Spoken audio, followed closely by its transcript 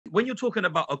when you're talking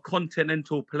about a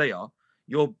continental player,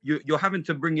 you're having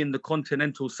to bring in the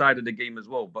continental side of the game as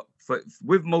well. But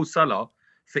with Mo Salah,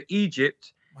 for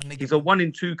Egypt, he's a 1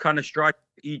 in 2 kind of striker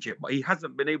for Egypt, but he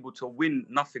hasn't been able to win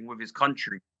nothing with his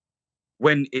country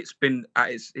when it's been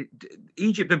at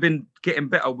Egypt have been getting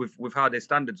better with how their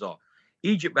standards are.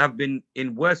 Egypt have been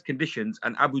in worse conditions,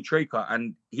 and Abu Treka,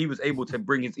 and he was able to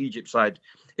bring his Egypt side.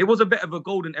 It was a bit of a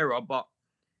golden era, but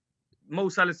Mo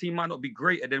Salah's team might not be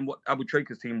greater than what Abu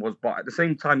Treka's team was, but at the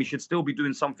same time, he should still be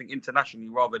doing something internationally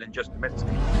rather than just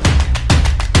domestically.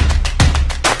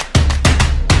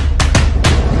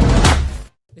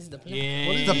 This is the plaque. Yeah.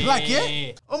 What is the plaque,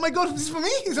 yeah? Oh my God, this is for me?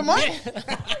 Is it mine?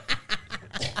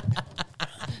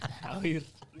 How weird.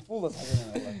 You fooled us.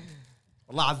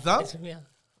 Allah Azza.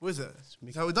 Who is it?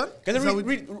 Is that we done? Can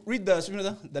you read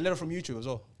the letter from YouTube as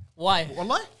well? Why?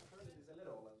 Wallahi?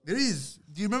 There is.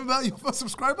 Do you remember your first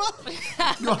subscriber?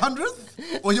 Your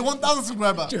 100th? Or your 1,000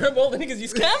 subscriber? Do you remember all the niggas you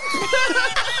scammed?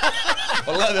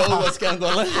 Wallah, they all got scammed,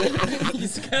 wallah. You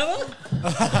scam them?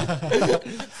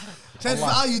 Chances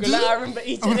are you do. I remember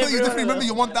each and every You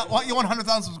definitely one. remember your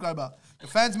 100,000 subscriber. Your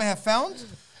fans may have found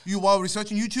you while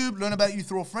researching YouTube, learn about you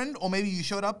through a friend, or maybe you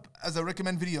showed up as a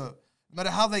recommend video. No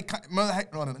matter how they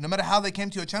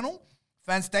came to your channel,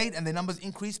 fans stayed and their numbers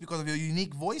increased because of your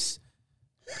unique voice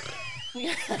and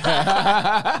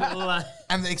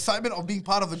the excitement of being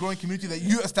part of the growing community that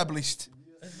you established.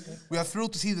 We are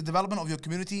thrilled to see the development of your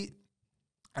community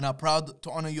and are proud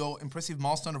to honor your impressive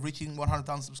milestone of reaching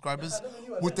 100,000 subscribers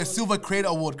with the Silver Creator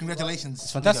Award. Congratulations.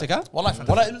 It's fantastic, huh? Wallahi,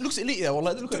 fantastic. Wallah, it looks elite, yeah.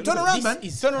 Wallah, Turn around, man.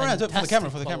 Turn around, do it for the camera,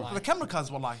 For the camera,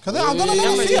 cuz, wallahi. I don't know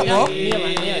see it, bro.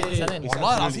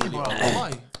 Wallahi, Azim, bro.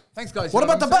 Wallahi. Thanks, guys. What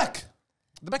about the back?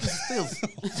 The back is stills.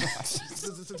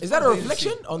 Is that a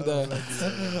reflection on the...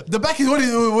 The back is what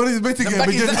is meant to get.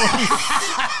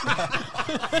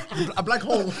 A black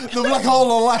hole. The black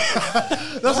hole online.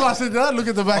 That's what I said. Look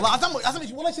at the back. I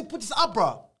said, put this up,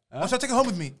 bro. Or should I take it home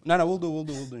with me? No, we'll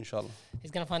do, inshallah. He's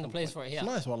going to find a place for it here.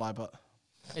 Nice, wallahi, but...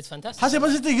 It's fantastic. How's you're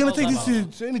going to take this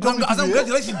to any job?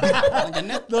 Congratulations.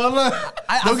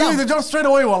 Don't give me the job straight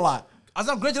away, wallah.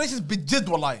 Azam, congratulations, bijid,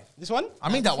 wallahi. This one? I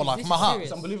mean that, wallahi, from my heart.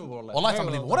 It's unbelievable, wallahi. Wallahi, it's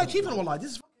unbelievable. What I keep in, wallahi.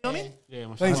 This is, you know what I mean?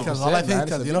 Yeah, Thanks, cuz. Wallahi,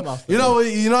 thanks, cuz. You know,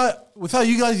 without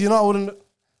you guys, I wouldn't. I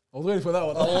was waiting for that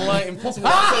one. Wallahi, impossible.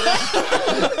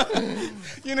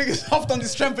 You niggas hopped on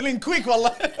this trampoline quick,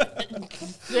 wallahi.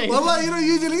 Wallahi,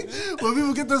 usually when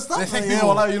people get their stuff,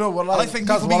 wallahi, wallahi, thank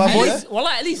guys,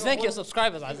 Wallah, at least thank your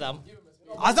subscribers, Azam.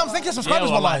 Azam, thank your subscribers,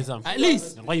 wallahi. At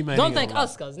least. Don't thank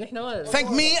us, cuz. Thank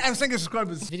me and thank your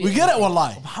subscribers. We get it,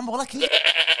 wallahi. Muhammad, wallahi, can you...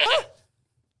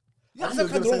 Azam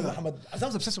can't go Muhammad.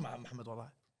 Azam's obsessed with Muhammad, wallahi.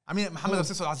 I mean, Muhammad's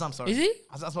obsessed with Azam, sorry. Is he?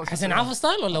 Hassan Afa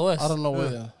style or worse? I don't know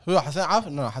where. Who, Hassan Afa?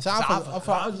 No, Hassan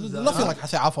Afa. Nothing like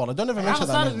Hassan Afa, wallahi. Don't even mention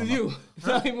that. Started with you.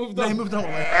 He moved on. He moved on,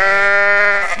 wallahi.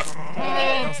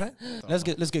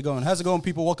 Let's get going. How's it going,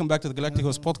 people? Welcome back to the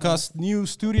Galacticoz podcast. New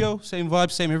studio, same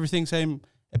vibe, same everything, same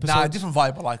episode. Nah, different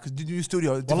vibe, wallahi, because the new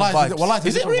studio, different vibes. Wallahi,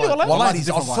 is it really, wallahi? Wallahi,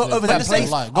 I was so over that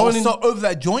place. I was so over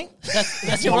that joint.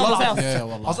 That's your brother's house. Yeah, I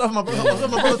wallahi. was over my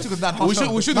brother took us that house. We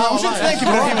should thank him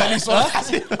for him at least. I love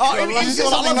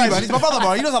you, man. He's my brother,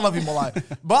 bro. He knows I love him, wallahi.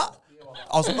 But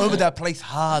I was over that place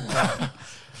hard, bro.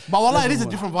 But wallahi, it is a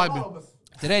different vibe.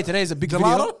 Today is a big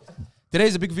video. Today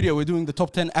is a big video. We're doing the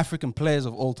top 10 African players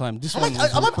of all time. This one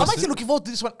I'm actually looking forward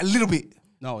to this one a little bit.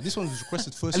 No, this one was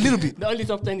requested first. A little bit. The only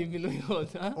top 10 you've been looking for,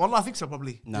 huh? Wallah, I think so,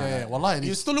 probably. Nah. Yeah, wallahi.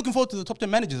 You're still looking forward to the top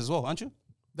 10 managers as well, aren't you?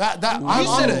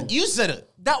 You said it.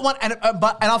 That one, and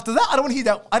after that, I don't want to hear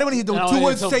that. I don't want to hear the two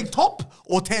words saying top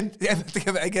or 10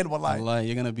 together again, wallahi. Wallahi,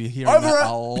 you're gonna be hearing that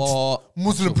a lot.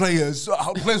 Muslim players,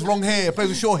 players long hair, players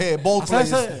with short hair, bald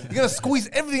players. You're gonna squeeze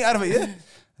everything out of it, yeah?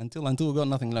 Until we got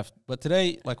nothing left. But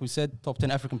today, like we said, top 10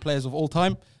 African players of all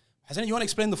time. Hassan, you want to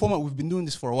explain the format? We've been doing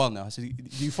this for a while now. So do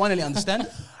you finally understand?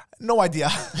 No idea.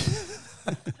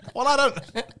 Well, I don't.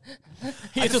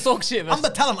 Here to talk shit, man. I'm the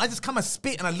talent. I just come and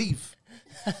spit and I leave.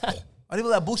 I leave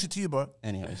all that bullshit to you, bro.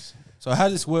 Anyways, so how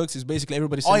this works is basically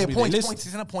everybody sends me their list. Points.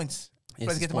 Isn't it points?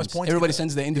 Yes, Get the most points. Everybody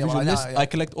sends their individual list. Yeah. I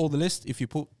collect all the list. If you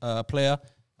put a player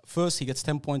first, he gets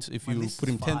 10 points. If you put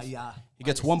him 10th, he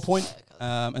gets 1 point.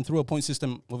 And through a point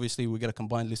system, obviously, we get a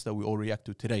combined list that we all react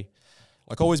to today.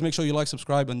 Like always, make sure you like,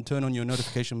 subscribe, and turn on your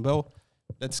notification bell.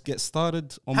 Let's get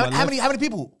started. How many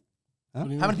people? Huh?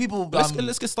 How many people?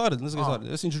 Let's get started.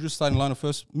 Let's introduce starting lineup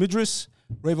first. Midris,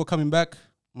 Ravo coming back.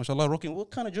 MashaAllah, rocking.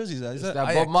 What kind of jersey is that? Is that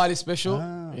Bob Marley special?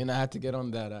 You know, I had to get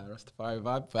on that Rastafari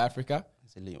vibe for Africa.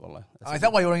 It's elite, wallah. Is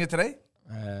that why you're wearing it today?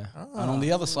 And on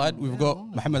the other side, we've got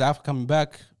Mohamed Salah coming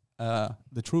back.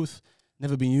 The Truth.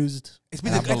 never been used. It's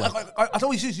been. I thought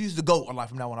we should use the GOAT online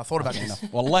from now on. I thought about this.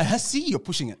 Wallahi, Hassi, you're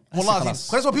pushing it. Wallahi,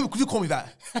 that's what people do call me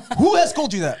that. Who has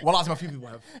called you that? Wallahi, a few people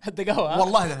have. Had to go, huh?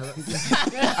 Wallahi,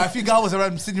 a few guys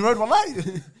around Sydney Road.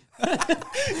 Wallahi.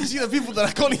 You see the people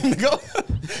that are calling him the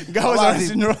GOAT? Guys around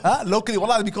Sydney Road. Locally,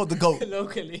 wallahi, be called the GOAT.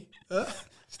 Locally.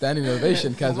 Standing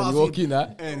ovation, Kaz, when you walk in.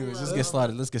 Anyways, let's get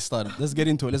started. Let's get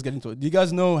into it. Do you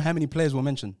guys know how many players were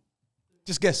mentioned?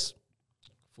 Just guess.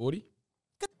 40?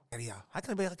 Yeah, how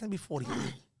can it be 40?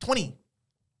 20.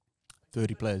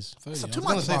 30 players. 30. So I too was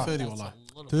gonna much, say bro. 30 wallah.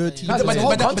 30. That's the whole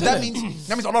But that continent. means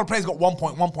a lot of players got 1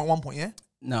 point, 1 point, 1 point, yeah?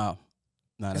 No.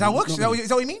 Is that works? Is that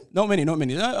what you mean? Not many.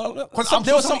 Some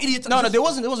There was some idiots- No, there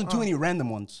wasn't too many random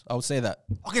ones. I would say that.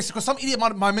 Okay, so because some idiot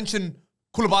might mention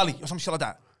Koulibaly or some shit like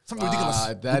that. Something ridiculous.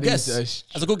 That Guess. is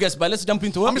That's a good guess, but let's jump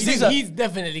into it. I'm just saying He's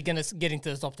definitely gonna get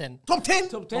into the top 10. Top 10?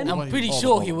 I'm pretty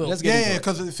sure he will. Let's get Yeah, into yeah, it.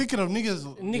 because thinking of niggas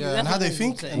Niggas, and how they that's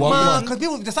think. what I'm Well, saying. Because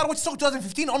people, they started watching soccer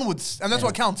 2015 onwards, and that's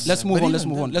what counts. Let's move But on.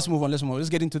 even Let's move on. Let's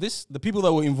get into this. The people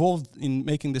that were involved in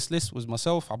making this list was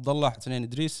myself, Abdullah, Hassanin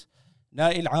Idris,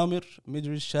 Nail Amir,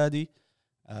 Midris Shadi,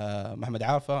 Mohamed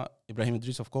Afa, Ibrahim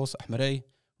Idris, of course, Ahmarey,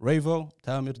 Ravo,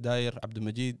 Tamir, Dair, Abdul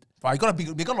Majid, Right, we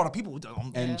got a lot of people.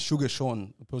 and Suga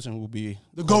Shaun, the person who will be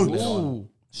The GOAT. Ooh.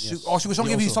 Yes. Oh, should we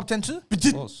give you also- top 10 too?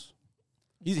 Of course.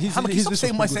 He's How much his stop list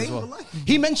saying was my pretty good saying? as well.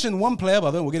 He mentioned one player, but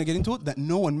then we're gonna get into it that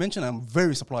no one mentioned. I'm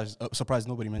very surprised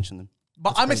nobody mentioned him.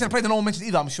 But I mentioned a player that no one mentioned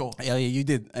either, I'm sure. Yeah, you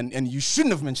did, and you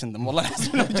shouldn't have mentioned them. Wallahi,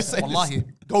 just say this. Wallahi.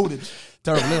 Goated.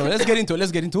 Terrible. Anyway, let's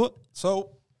get into it. So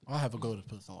I have a goated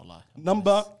person, wallah.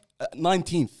 number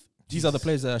 19th. These are the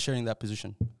players that are sharing that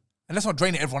position. And let's not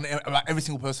drain everyone, about every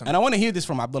single person. And I want to hear this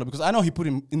from Abdullah because I know he put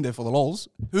him in there for the lols.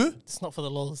 Who? It's not for the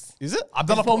lols. Is it?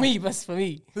 Abdullah For me, best for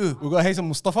me. We got Haitham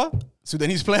Mustafa,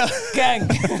 Sudanese player. Gang.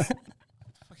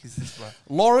 Fuck is this, bro?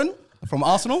 Lauren from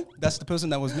Arsenal. That's the person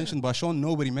that was mentioned by Sean.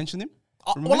 Nobody mentioned him.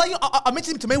 Wallahi, I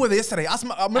mentioned him to Mayweather yesterday. I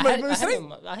remember yesterday?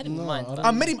 I had him in mind.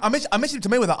 I mentioned him to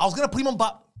Mayweather. I was going to put him on,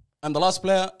 but And the last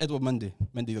player, Edward Mendy,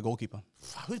 the goalkeeper.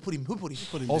 who put him?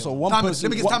 Also, one Tamir. person.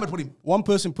 Let me guess, Tamir put him. One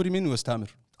person put him in was Tamir.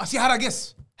 I see, how'd I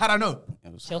guess? How'd I know?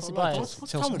 Chelsea bias.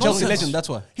 Chelsea legend. That's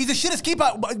why. He's the shittest keeper.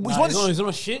 Which one is... He's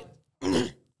not shit.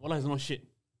 Wallah, he's not shit.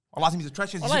 Allah, he's the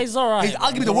trash. Wallah, he's alright. He's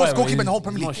arguably the He's worst alright, goalkeeper in the whole he's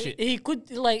Premier not League. shit. He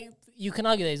could, like, you can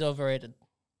argue that he's overrated.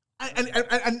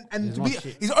 And not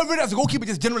shit. he's overrated as a goalkeeper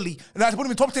just generally. And I put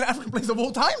him in top 10 African players of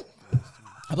all time.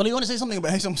 Abdullah, you want to say something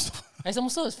about Haitham Mustafa? Haitham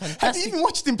Mustafa is Have you fantastic. even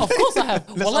watched him play? Of course I have.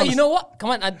 Let's Wallah, you honest. know what? Come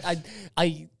on, I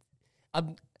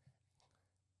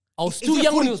was too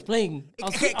young when he was playing. I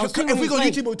was Okay, too young when if he we was go on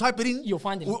playing. YouTube, we type it in. You'll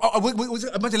find him. Was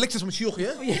it a bunch of lectures from Shiokh,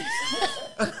 yeah?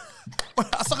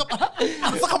 I suck up.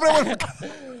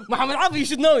 Mohamed Afa, you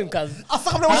should know him, cuz. He's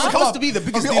supposed to be the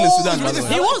biggest deal in Sudan, by the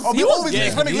way. He was. He was.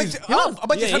 Islamic lecture. He was. A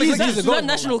bunch of Islamic He's lectures. a Sudan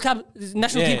national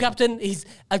team captain. He's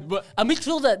a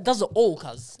midfielder that does it all,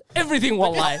 cuz. Everything,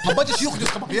 wallahi. A bunch of Shiokh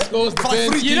just come up, yeah? Goes For like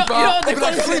defense, three- You know what they for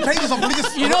call like 3 him? pages of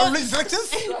religious You know- religious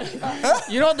lectures.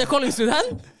 You know what they call him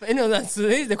Sudan? You know that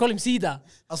Sudanese, they call him Sida.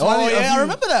 Oh, yeah, I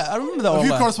remember that. A few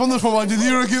wallah. correspondents from Al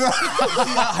Jazeera كذا.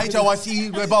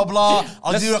 HOIC, blah, blah,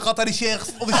 Algeria, Qatari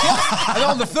Sheikhs, all this shit. And then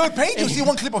on the 3rd page, you'll see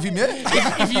one clip of him, yeah?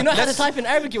 If you know how to type in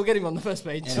Arabic, you'll get him on the first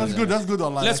page. That's good,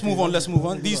 wallah. Let's move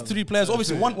on. These 3 players,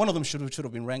 obviously, one of them should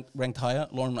have been ranked higher.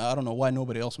 Lauren, I don't know why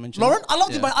nobody else mentioned Lauren, him. I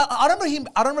loved him, but I remember him.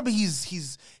 I don't remember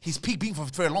his peak being for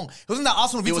very long. He wasn't that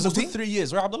Arsenal It was a Invincible good team. 3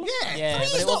 years, right, Abdullah? Yeah, 3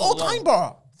 but years it not wasn't all long. time,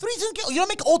 bro. 3 years, you don't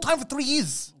make all time for 3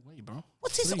 years. Wait, bro.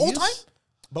 What's his 3 all years? time?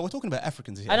 But we're talking about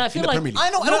Africans here. And I in feel the like Premier League. I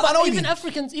know, no, I but know what you even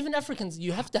mean. even Africans,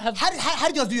 you have to have. How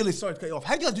did you guys do your list? Sorry to cut you off.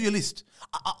 How did you guys do your list?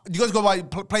 Do you guys go by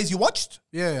players you watched?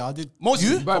 Yeah, I did. Most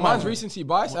You? But mine's recency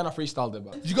bias and I freestyled it,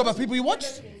 bro. Did you go by people you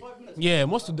watched? Yeah,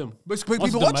 most of them. Most Most people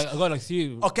of them. watched? I got like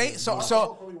 3. Okay, so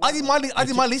I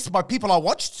did my list by people I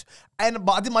watched,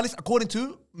 but I did my list according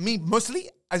to me mostly,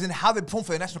 as in how they perform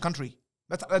for their national country.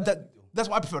 That's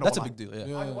what I prefer. That's a big deal,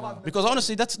 yeah. Because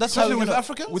honestly, that's Especially how you with know,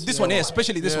 Africans? with this one, yeah,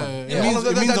 especially this one. Yeah.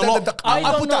 It means a lot. I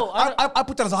don't know. I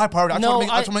put that as a high priority. I just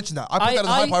want to mention that. I put that as a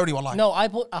high priority. Wallahi. No, I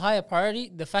put a higher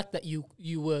priority. The fact that you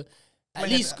were at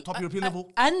Playing least at top European level.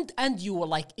 and you were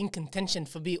like in contention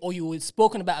for or you were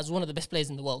spoken about as one of the best players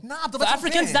in the world. Nah, but for that's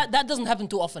Africans, unfair. that doesn't happen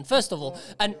too often. First of all,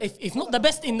 and if not the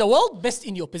best in the world, best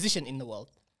in your position in the world.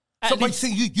 So, At but least.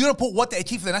 you don't put what they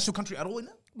achieve for the national country at all in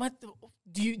there? But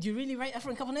do you really rate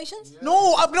African Cup of Nations?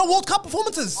 No, I've no World Cup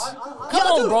performances. Come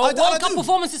on, bro. World Cup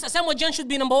performances. Samuel Eto'o should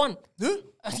be number 1. Who?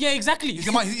 Yeah, exactly.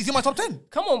 He's in my top 10.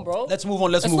 Come on, bro. Let's move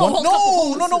on. Let's That's move not on. World Cup No,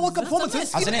 performances. World Cup That's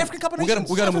performances. the best. Even African Cup of We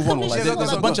Nations. gotta move on. Nations. Like, Yeah,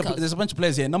 there's World a bunch of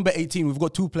players here. Number 18, we've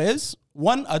got 2 players.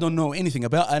 One I don't know anything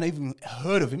about. I never even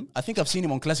heard of him. I think I've seen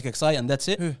him on Classic XI, and that's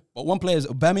it. But one player is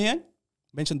Aubameyang.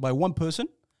 mentioned by one person,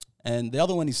 and the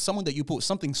other one is someone that you put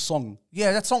something song.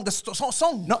 Yeah, that song. That's not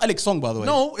song. Not Alex Song, by the way.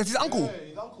 No, it's his uncle.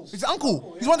 It's his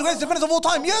uncle. He's one of the greatest defenders of all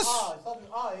time. Yes.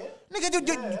 Nigga,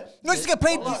 you know, he get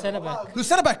played. Who's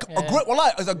centre back? A great,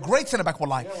 wallahi, is a great centre back,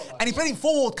 wallahi. And he played in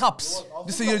 4 World Cups.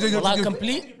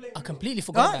 I completely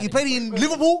forgot. About He played in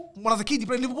Liverpool when I was a kid. He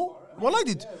played in Liverpool. Wallahi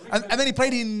did. And then he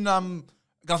played in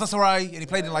Galatasaray, and he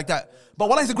played in like that. But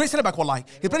wallahi, he's a great centre back, wallahi.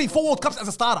 He played in 4 World Cups as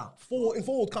a starter. 4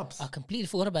 World Cups. I completely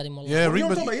forgot about him. Wallahi.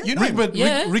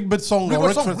 Yeah, Rigbert song. I never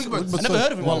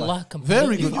heard of him. Wallah,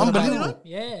 Very good, unbelievable.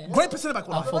 Yeah. Great centre back,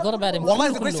 wallahi. I forgot about him. Wallahi,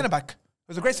 he's a great centre back.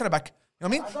 He's a great centre back. You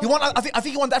know what I mean? He won. I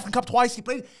think he won the African Cup twice. He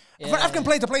played. For an African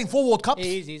player to play in 4 World Cups.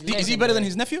 Is he better than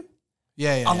his nephew?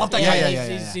 Yeah. I love that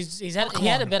guy. He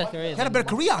had a better career. He had a better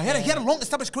career. He had a long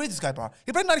established career, this guy, bro.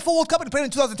 He played in 94 World Cup and he played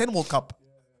in 2010 World Cup.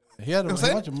 He had You know what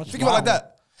I'm much. saying? Think about it like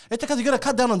that. It's because you gotta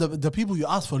cut down on the people you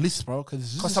ask for lists, bro. Because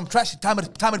some trash. Tamer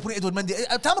put Edward Mendy.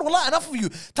 Tamer, wallah, enough of you.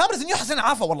 Tamer is the new Hassan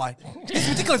Afa, wallahi. It's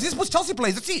ridiculous. He just puts Chelsea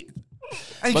players. That's it.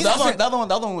 And But the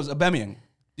other one was Aubameyang.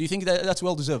 Do you think that's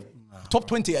well deserved? Top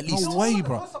 20 at least. No way,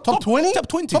 bro. Top 20? Top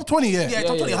 20. Top 20, yeah. Yeah,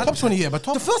 top 20. Top 20, yeah. But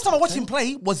top The first time I watched him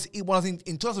play was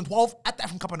in 2012 at the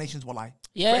African Cup of Nations, wallahi.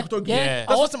 Yeah. That's the Yeah.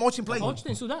 first time I watched him play. I watched it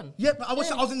in Sudan. Yeah, but I was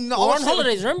in. We were on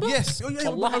holidays, remember? Yes. Oh, yeah,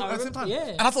 Wallah, at the same time. yeah.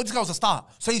 And I thought this guy was a star.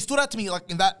 So he stood out to me like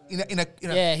in a.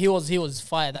 Yeah, he was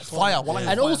fire. That's Fire, one. wallahi,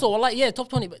 And fire. also, like, yeah, top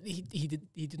 20, but he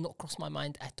did not cross my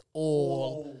mind at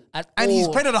all. And he's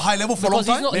played at a high level for a long Because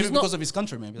he's time. not- Maybe because of his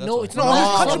country, maybe. That's No, why. it's No, not, he's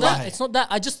that. It's country not that. man. It's not that.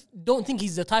 I just don't think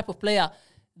he's the type of player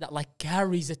that like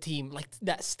carries a team, like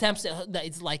that stamps it, that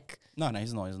it's like No,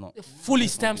 he's not. fully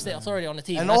stamps the authority on the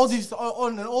team. and That's-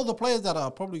 all the players that are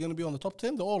probably going to be on the top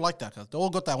 10, they're all like that. 'Cause they all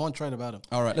got that one trait about them.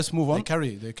 All right, let's move They on.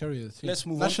 carry the team. Let's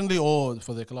move on. Nationally or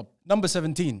for their club. Number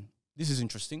 17. This is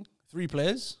interesting. 3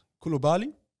 players: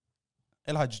 Koulibaly,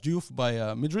 El Hadj Diouf by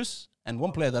Midris, and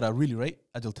one player that I really rate,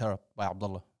 Adil Tarab by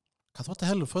Abdullah. Because what the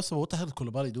hell is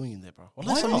Koulibaly doing in there, bro? Why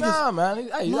nah, man.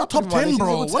 Hey, No, you top 10,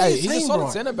 bro. What are you He's a saying, solid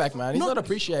bro? centre back, man. He's not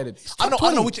appreciated. I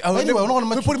don't know which. Anyway, I'm not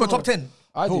gonna who put him on top 10?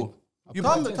 I do.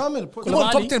 Tell me, Come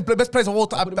on, top 10 best players of all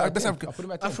time. Best I African. put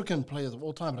him at 10. African players of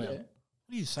all time, bro. What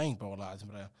are you saying, bro? That's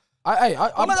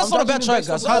not a bad choice,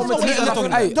 guys. Don't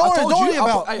worry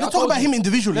about. Let's talk about him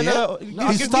individually.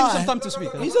 Give him some time to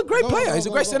speak. He's a great player. He's a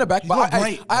great centre back. He's But not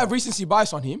great, I have recency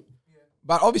bias on him.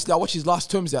 But obviously, I watched his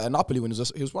last terms at Napoli when he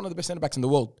was one of the best centre backs in the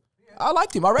world. I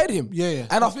liked him. I rated him. Yeah.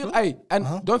 And I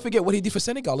feel, don't forget what he did for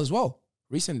Senegal as well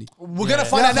recently. We're gonna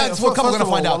find out now. This World Cup, we're gonna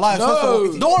find out.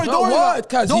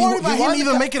 Don't worry about him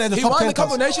even making it at the he top won 10. the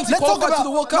Cup of Nations. He Let's talk qualified about to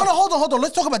the World Cup. No, hold on.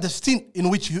 Let's talk about the stint in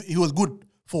which he was good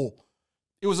for.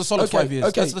 It was a solid Okay, 5 years.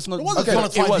 okay. Let's not. It wasn't Okay.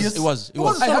 solid 5 years. It was. It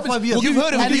was solid 5 years. You've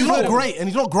heard of him. And he's You've not heard of him. great. And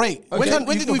he's not great. When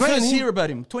did we first hear about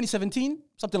him? 2017,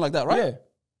 something like that, right? Yeah.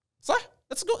 So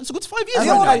it's a good 5 years. You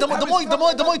know right what? now. The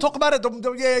more you talk about it,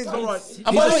 yeah, he's all right.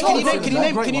 And by the way,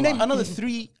 He's can you name another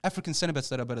 3 African centre backs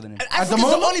that are better than him? Africa's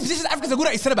the only position Africans are good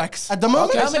at is centre backs. At the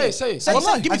moment, Okay, say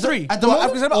it. Give me 3. At the moment,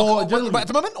 African centre or back, generally? but at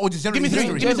the moment, or just Give me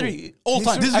generally? 3. All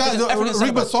time. This guy, African centre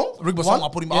Rigby backs. Song. Rigby One. Song, I'll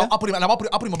put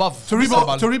him above.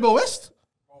 Taribo West.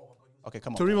 Okay,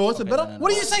 come on. Taribo West is better. no.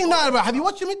 What are you saying now, bro? Have you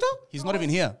watched him, Ito? He's not even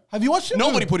here. Have you watched him?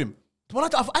 Nobody put him. Well, I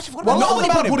actually forgot Well, about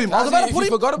nobody him. put him. I was about to If put you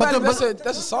him. forgot about him, but-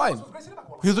 that's a sign.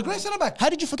 He was a great centre back. How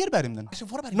did you forget about him then?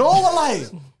 No, wallahi.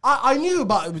 I knew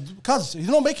about because he's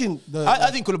not making the. I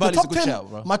think Koulibaly the is top a good 10, shout,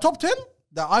 bro. My top 10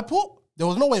 that I put, there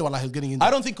was no way wallahi he was getting in. I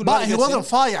don't think Koulibaly But he gets wasn't in.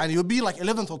 fire, and he would be like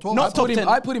 11th or 12th. Not top 10.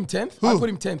 I put him 10th. I put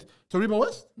him 10th. Taribo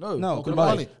West. No,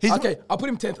 Koulibaly. He's- Okay, I put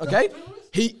him 10th. Okay,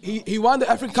 he won the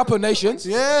African Cup of Nations.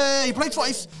 Yeah, he plays for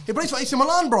AC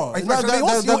Milan, bro. In He's not- that the-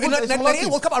 the-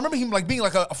 World Cup, I remember him like being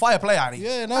like a fire player.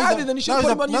 Yeah, How did then you should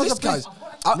put him on your list, guys?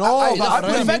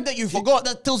 The fact that you forgot,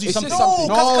 that tells you It's something. just something.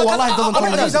 No, wallahi, it doesn't I'll tell give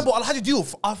you an you. example. Al Hadji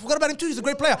Diouf. I forgot about him too. He's a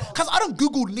great player. Because I don't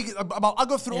Google niggas about. I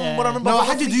go through what I remember. No, about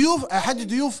Hadji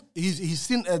Diouf, he's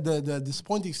seen the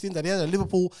disappointing stint that he had at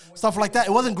Liverpool, stuff like that.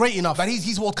 It wasn't great enough. But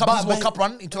his World Cup,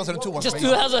 run in 2002 was Just great.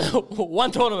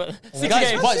 2001 tournament. 6 Guys,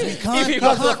 games. boys, we If can't you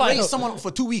got to the rate final. someone for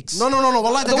 2 weeks. No.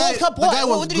 Wallahi, The World Cup, what?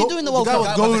 What did he do in the World Cup?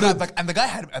 The guy was goated. And the guy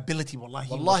had ability, wallahi.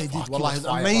 Wallahi, he did. Wallahi, he's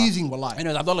amazing, wallahi.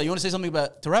 Anyways, Abdullah, you want to say something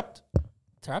about Tarabt?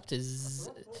 Tarabt is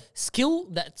skill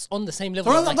that's on the same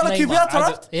level. Tarabt, as like Abdullah, Neymar.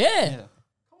 Tarabt? Yeah.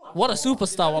 What a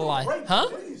superstar, wallahi. Huh?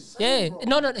 Yeah.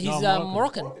 No, he's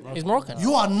Moroccan. He's Moroccan.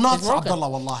 You are nuts, He's Moroccan. Abdullah,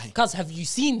 wallahi. Because have you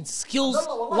seen skills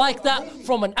like that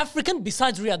from an African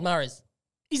besides Riyad Mahrez?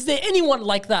 Is there anyone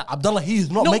like that? Abdullah, he is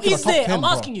not No, making a is top there? 10, I'm bro.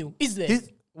 asking you. Is there?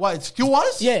 What,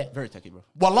 skill-wise? Yeah. Very techy, bro.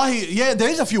 Wallahi, yeah, there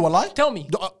is a few, wallahi. Tell me.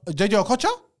 JJ Okocha?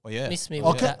 Oh, yeah. Miss me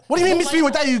with Okay. that. What do you mean miss me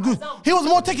with that? You good? He was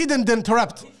more techy than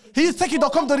Tarabt. He's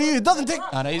techie.com.au. It doesn't take.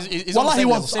 And he's Wallah, on the he same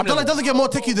level, was. same Abdullah level. doesn't get more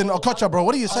techie than Okocha, bro.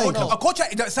 What are you saying? cuz?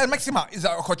 Okocha, San Maxima is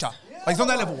Okocha. Like, he's on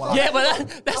that level. Wallah. Yeah, but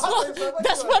that's not.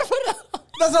 That's farfara.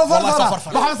 That's not Wallah, it's not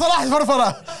farfara. Mohamed Salah is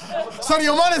farfara.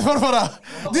 Sadio Mane is farfara.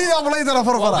 Didier Drogba is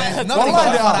farfara. Nothing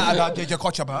Wallahi, they are. about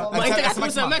Okocha, bro. ما أنت قاعد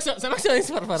تقول سماكسما is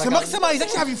farfara. San Maxima is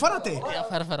actually having fun out there. Yeah,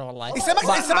 farfara والله. San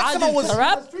Maxima was.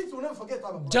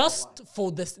 Tarab, just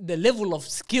for the level of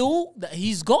skill that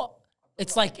he's got,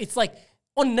 it's like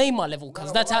on Neymar level,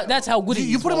 because that's how good he is.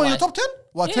 You put him on your wallahi. top 10?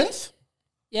 What, Yeah. 10th?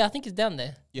 Yeah, I think he's down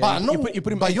there. Yeah, But no, you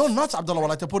put him but back. you're nuts, Abdullah,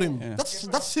 wallah, to put him.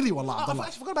 That's silly, wallah, I Abdullah.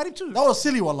 actually forgot about him too. That was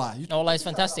silly, wallah. No, والله, he's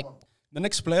fantastic. The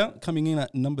next player coming in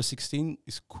at number 16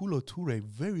 is Yaya Toure,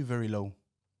 very, very low.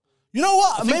 You know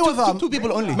what? think Mayweather. two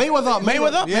people only.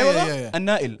 Mayweather? Yeah. And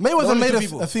Nail. Mayweather Only made two a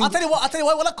people. thing. I'll tell you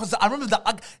what, because I remember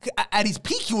that at his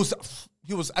peak, he was,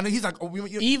 and he's like, oh,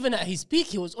 Even at his peak,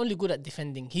 he was only good at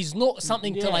defending. He's not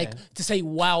something to say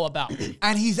wow about.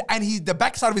 and the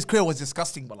backside of his career was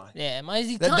disgusting, but like, Yeah, man,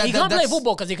 he That- can't play that's-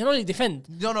 football because he can only defend.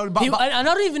 No, but- I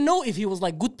don't even know if he was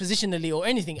like good positionally or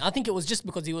anything. I think it was just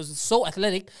because he was so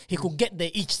athletic, he could get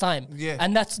there each time. Yeah.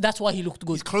 And that's why he looked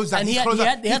good. He's closed down- And he's he had- closed he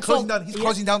down- had- he he's had closing Sol- down- he's he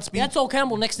closing had- down speed. He had Sol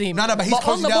Campbell next to him. No, but he's on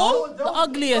closing the ball, down. the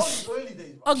ugliest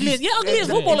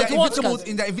footballer to watch.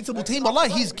 in the invincible team, wallah,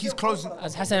 he's closing.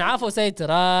 As Hassan Afo said,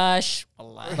 trash.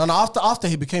 No, after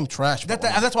he became trash. And bro.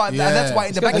 that's why in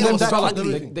the back And end then of that-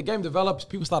 the The game develops.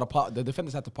 People start to pass. The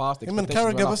defenders had to pass. the Him and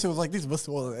expectations Carragher went up. was like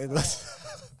this.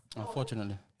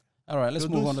 Unfortunately. All right, let's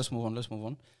move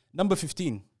on. Number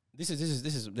 15. This is.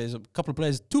 There's a couple of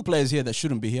players, 2 players here that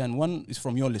shouldn't be here, and one is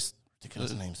from your list.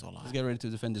 Ridiculous names, wallah. Let's get ready to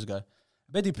defend this guy.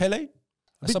 Bedi Pele,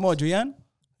 Samoa Gyan,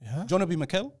 Jonaby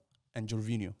Mikel, and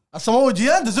Jorginho. Samoa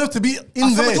Gyan deserves to be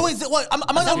in there. Am I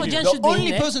Samoa not Gyan The should be in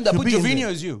only there. person that Should put be in Jorginho there.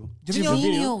 is you.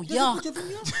 Jorginho, yuck.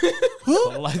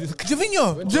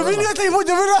 Javinho? Javinho, I think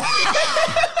Javinho.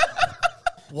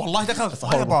 Wallahi, that guy was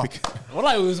fire, bro.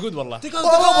 Wallah, it was good, wallah.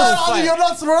 Oh, you're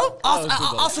nuts, bro.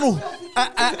 Arsenal,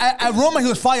 at Roma, he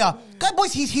was fire. God,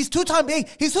 boys, he's two-time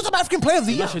African player of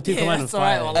the year. National team Yeah, command that's was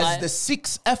alright, fire. wallah. As the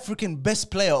 6th African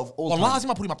best player of all Wallah, time.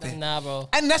 Azim, I put him up there. Nah, bro.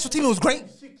 And national team, it was great.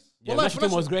 Yeah, national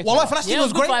team was great. Wallah, for national Yeah, team, it it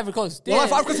was was good great. for Ivory Coast. Wallah,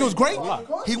 for Yeah. Ivory Coast, it was great.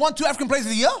 He won 2 African players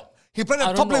of the year. He played I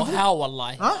at don't top know level. how,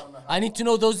 wallahi. I need to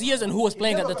know those years and who was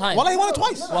playing at the time. Wallah, he won it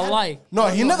twice. Wallahi. No,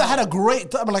 he never had a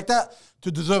great time like that to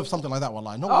deserve something like that,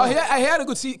 wallah. No Oh, way. he had a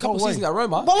good couple way. seasons at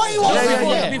Roma. Wallah, he won.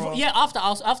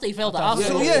 After he failed at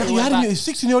Arsenal. Yeah, you went had back. him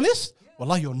 6 in your list?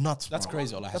 Wallah, you're nuts. That's bro.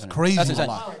 crazy, Allah. That's crazy, That's insane.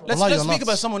 wallah. Let's Wallah, you're speak nuts.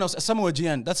 about someone else. Samoa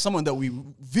Gyan. That's someone that we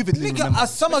vividly Nigga, remember.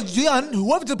 Samuel Eto'o,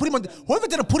 whoever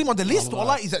didn't put him on the list,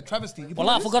 wallah, is a travesty. You put him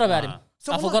Wallah, on I the forgot about him.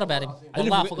 So I what? forgot about him.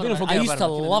 Wallah, I forgot about him. I used to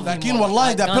love him. Again,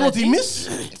 wallahi, that penalty miss.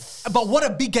 list. But what a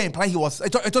big game play he was.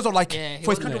 It was like Yeah, he for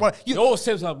his was country. good. Wallah, He always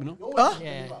saves up, you know. Huh?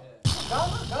 Yeah.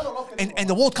 And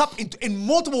the World Cup, in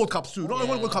multiple World Cups too. Not only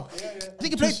one World Cup. I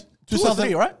think he played 2 or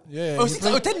 3, right? Yeah. Oh, 6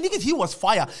 or 10 niggas, he was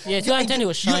fire. Yeah, 2010 he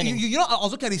was shining. You know, I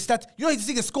was looking at his stats. You know, this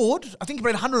nigga scored, I think he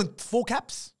played 104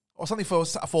 caps or something for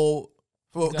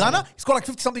Ghana. He scored like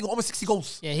 50 something, almost 60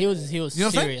 goals. Yeah, he was You know what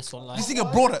I'm serious, saying? wallahi. This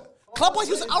nigga brought it. Club-wise,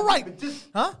 he was alright.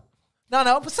 Huh?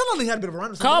 No, but Salah had a bit of a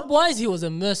run. Club-wise, he was a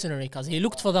mercenary because he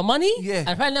looked for the money. Yeah.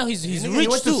 And right now he's He rich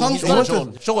went to too. Sun- He's he got went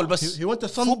a- to- Shogol, but He went to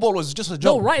Sun. football was just a No,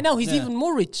 job. right now he's even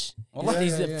more rich.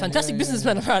 He's a fantastic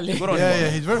businessman apparently. Yeah,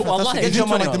 he's very Wallahi. fantastic. He's Get your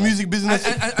into money like the on. music business.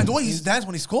 And the way he danced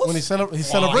when he scores. When his His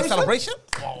celebration. celebration.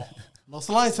 No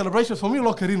Salah celebration for me,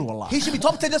 lock it in, wallah. He should be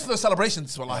top 10 just for the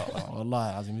celebrations. Wallah.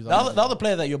 Wallah, Azim, he's The other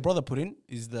player that your brother put in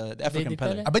is the African Bedi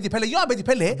Pele. Pele. Abedi Pele. You know Abedi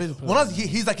Pele? When I was,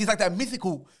 he's like that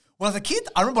mythical. When I was a kid,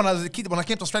 I remember when I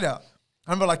came to Australia,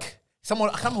 I remember like someone,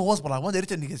 I can't remember who it was, but like one of the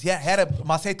written niggas, yeah, he had a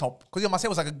Marseille top. Because Marseille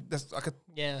was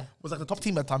Yeah. was like the top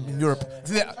team at the time in Europe.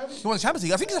 He won the Champions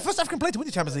League. I think he's the first African player to win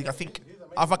the Champions League, I think.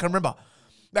 If I can remember.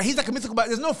 But he's like a mythical, but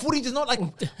there's no footage, it's not like,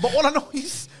 but all I know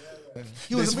is,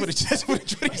 he was a mythical.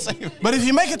 But if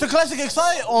you make it to Classic XI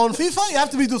on FIFA, you have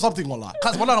to be doing something, wallah.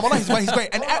 Wallah, he's great.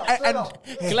 And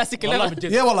Classic 11.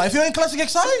 Yeah, wallah. If you're in Classic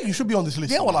XI, you should be on this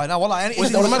list. yeah, wallah, no, wallah. And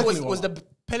Was, automatically, was the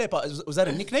Pele part, was that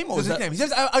a nickname or was What's his that?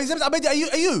 name? His name's Abedi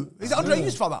Ayew. He's Andre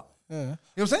Ayew's father. You know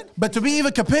what I'm saying? But to be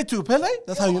even compared to Pele,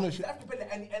 that's how you know.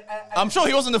 I'm sure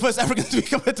he wasn't the first African to be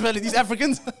compared to Pele. These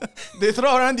Africans, they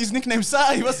throw around these nicknames.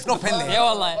 He was Not Pele. Yeah,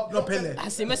 wallah. Not Pele. I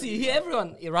see Messi, you hear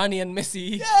everyone. Iranian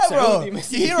Messi. Yeah, bro. Saudi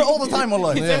Messi. You hear it all the time,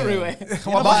 wallah. It's everywhere. But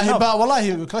wallah,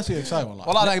 he Classic XI, wallah.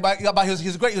 Wallah, like, but he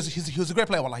was a great. He was a great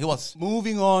player. Wallah, he was.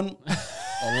 Moving on.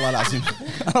 Wallah,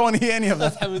 Lazim. I don't want to hear any of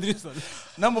that.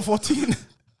 Number 14.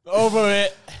 Over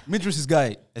it. Midris's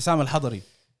guy, Samuel Eto'o.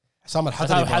 Samuel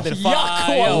Eto'o.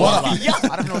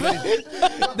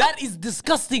 That is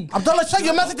disgusting. Abdullah, check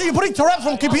your message. You putting Toure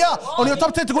from KPR on your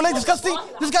top 10 to go like disgusting.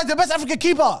 This guy's the best African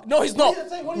keeper. No, he's not.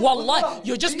 Wallahi,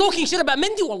 you're just talking shit about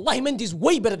Mendy. Wallahi, Mendy's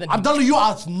way better than him. Abdullah, you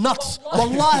are nuts.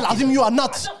 Wallahi al-azim, you are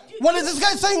nuts. What is this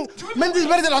guy saying? Mendy's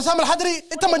better than Sam al-Hadri.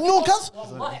 It's a majnoon, cuz.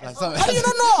 How do you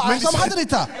not know? Sam al-Hadri,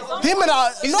 him and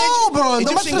no, bro.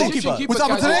 The Muslim with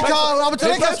Abu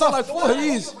Tareka stuff.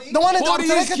 The one in the Abu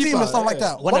Tareka team and stuff like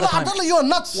that. Wallah, Abdullah, you are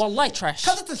nuts. Wallahi, trash.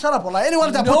 Shut up, wallah.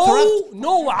 Anyone that put Toure.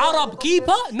 No Arab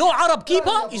keeper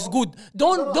is good.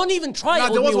 Don't even try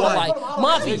it with me, wallahi.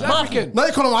 Mafi. No,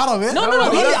 you call him Arab, eh?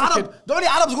 The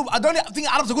only thing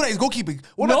Arabs are good at is goalkeeping.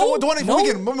 The one in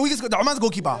Wigan, the Oman's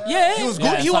goalkeeper. Yeah, he was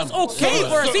good. He was okay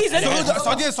for a season.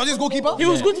 Saudi's goalkeeper. He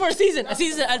was good for a season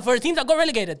for a team that got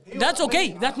relegated. That's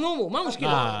okay. That's normal. Ma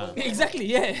mushkila. Exactly.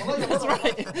 Yeah, that's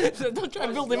right. So don't try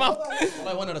and build him up.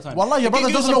 One at a time. Wallah, your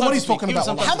brother doesn't know what he's talking about.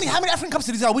 How many African Cups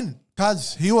did he win?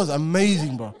 Cuz he was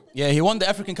amazing, bro. Yeah, he won the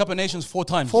African Cup of Nations 4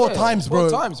 times. 4 times, bro.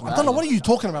 4 times, man. Abdullah, what are you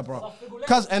talking about, bro?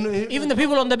 Cuz Even the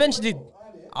people on the bench did.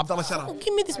 Abdullah Salah.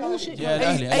 Give me this bullshit.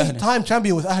 Yeah, 8-time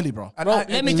champion with Ahli, bro. Bro,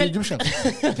 let me tell you.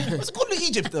 It's called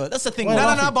Egypt, though. That's the thing.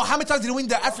 No, but how many times did he win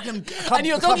the African Club? And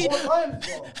you're talking.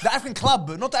 The African Club,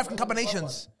 not the African Cup of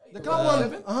Nations. The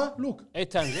club one. Look.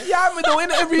 8 times. Yeah, they win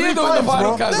every year. They win the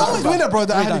final. They always win it, bro,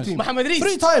 the Ahli team. Mohamed Reis.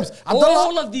 3 times.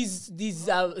 All of these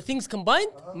things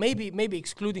combined, maybe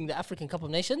excluding the African Cup of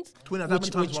Nations,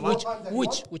 which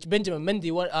Benjamin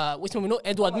Mendy won, which one we know,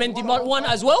 Edouard Mendy won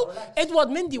as well. Edouard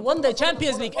Mendy won the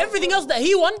Champions League. Everything else that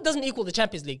he won doesn't equal the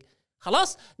Champions League.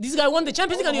 Khalas, this guy won the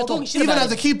Champions League and you're talking shit even about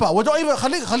as a keeper. We don't even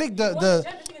Khalik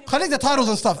the titles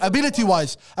and stuff.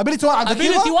 Ability-wise,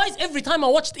 every time I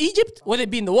watched Egypt, whether it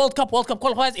be in the World Cup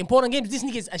qualifiers, important games, this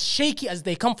nigga is as shaky as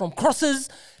they come from crosses.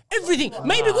 Everything.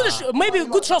 Maybe a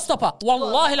good shot stopper.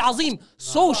 Wallahi al-azim.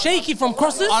 So shaky from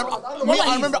crosses. I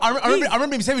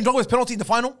remember him saving Drogba's penalty in the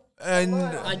final. And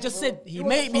I just said he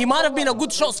might have been a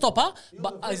good shot stopper,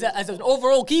 but as an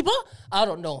overall keeper, I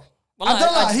don't know.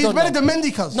 Abdullah, he's better than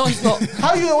Mendy, cuz. No, he's not.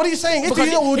 What are you saying? He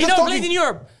never played in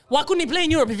Europe. Why couldn't he play in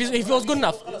Europe if he was good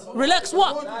enough? Relax,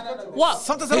 what?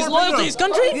 Sometimes He's loyal to his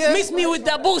country? Yeah. Miss me with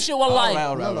that bullshit, wallahi.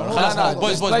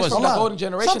 Boys. Golden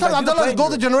generation. Sometimes Abdullah's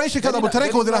golden generation because Abu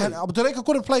Tareka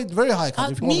couldn't play very high.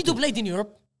 Nido played in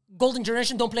Europe. Golden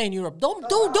generation don't play in Europe. Don't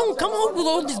come out with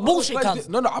all this bullshit, cuz.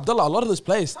 No, Abdullah, a lot of those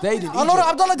players stayed in Egypt. A lot of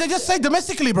Abdullah, they just say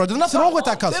domestically, bro. There's nothing wrong with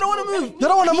that, cuz. They don't want to move. They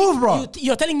don't want to move, bro.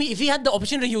 You're telling me if he had the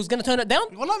opportunity, he was going to turn it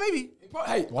down? Wallah, maybe.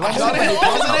 Hey,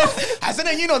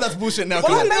 Hassan, you know that's bullshit now.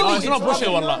 Wallah, maybe. No, it's not bullshit,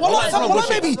 wallah. Wallah,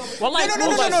 maybe. Wallahi,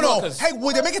 No. Hey,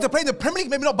 would they make it to play in the Premier League?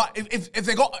 Maybe not. But if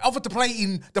they got offered to play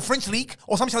in the French league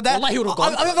or something like that, Wallahi, he would have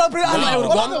gone.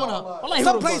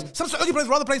 Some Saudi players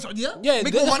rather play in Saudi. Yeah,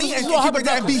 make more money and keep like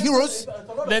that and be heroes.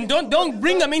 Then don't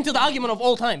bring them into the argument of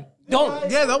all time.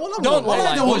 Don't. Yeah, that one.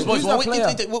 Boys,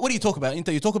 what do you talk about?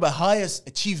 You talk about highest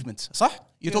achievements. صح?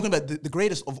 You're talking about the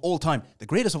greatest of all time. The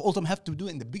greatest of all time have to do it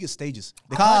in the biggest stages.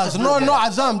 No,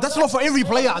 Azam. That's not for every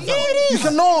player, Azam. Yeah, it is.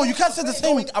 You can't say the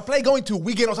same. A player going to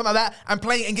Wigan or something like that and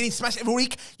playing and getting smashed every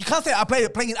week. You can't say a player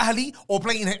playing in Ahli or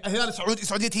playing in Hilal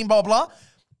Saudi team, blah, blah, blah.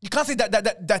 You can't say that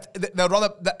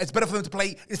it's better for them to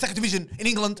play in second division in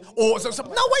England or no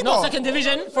way, bro. No, second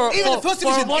division for the first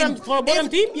division for a bottom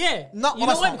team. Yeah, you know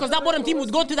why? Because that bottom team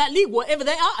would go to that league wherever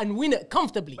they are and win it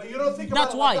comfortably.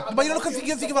 That's why. But you don't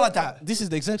think about it like that. This is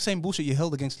the exact same bullshit you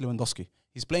held against Lewandowski.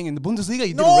 He's playing in the Bundesliga.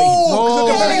 You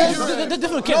They're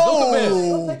different kids.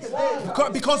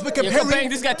 Because we're You're comparing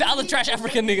this guy to other trash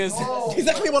African niggas.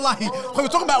 Exactly, wallahi. We're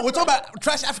talking about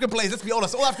trash African players. Let's be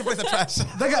honest. All African players are trash.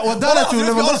 They got Wadana to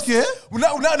Lewandowski.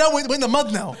 Now we're in the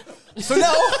mud now. So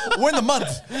now we're in the mud.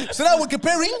 So now we're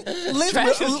comparing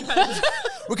recycle.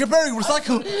 We're comparing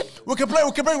recycle.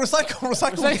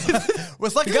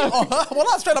 Well,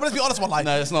 not straight up. Let's be honest, wallahi.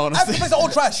 No, it's not honest. African players are all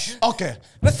trash. Okay.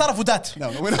 Let's start off with that.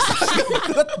 No, we're not.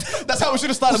 That's how we should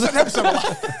have started the episode.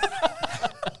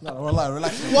 No,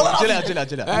 relax. Chill.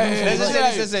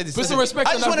 Put some respect.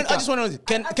 I just want to know.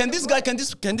 Can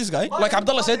this guy, like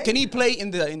Abdullah said, can he play in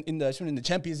the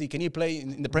Champions League? Can he play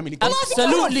in the Premier League?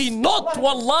 Absolutely not,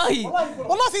 wallahi.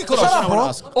 I think he could Shut up,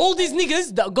 bro. All these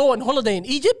niggas that go on holiday in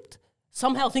Egypt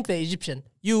somehow think they're Egyptian.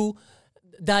 You,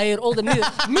 Dair, all the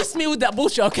niggas. Miss me with that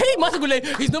bullshit, okay? ما تقول لي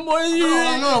he's no more.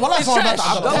 No, والله صار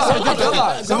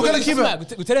Abdullah. So we're gonna keep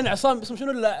it. قلت لنا عصام اسمه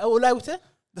شنو اول لاعب قلته؟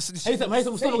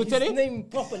 هيثم مصطفى قلت لي؟ name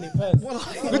properly first.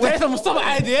 قلت هيثم مصطفى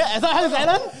عادي عصام حاجه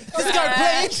زعلان؟ This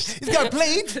guy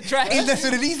played in the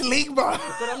Sudanese league, bro.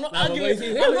 But I'm not arguing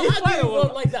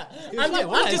like that.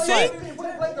 I'm just saying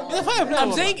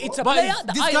I'm saying it's a player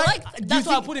that I like. That's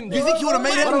why I put him there. Do you think he would have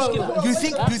made it? Do you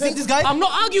think this guy? I'm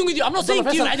not arguing with you. I'm not saying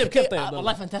to you.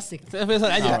 Allah, fantastic.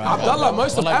 Abdullah,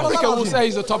 most of Africa will say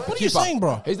he's the top keeper. What are you saying,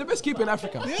 bro? He's the best keeper in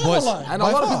Africa. Yeah, and a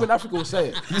lot of people in Africa will say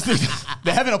it.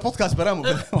 They're having a podcast, but I'm.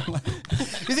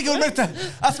 You think he would make it?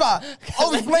 Asma,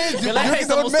 all these players.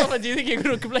 Do you think he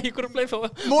could play for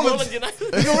Moreland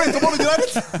United?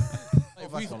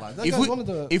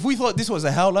 If we thought this was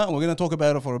a howler, and we're going to talk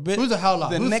about it for a bit. Who's a howler?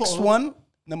 The next one,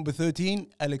 number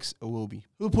 13, Alex Iwobi.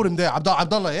 Who put him there?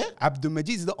 Abdullah, yeah? Abdul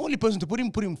Majid is the only person to put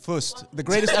him first. The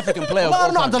greatest African player of all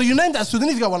time. No, Abdullah, you named that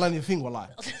Sudanese guy, wallah, you think, wallah.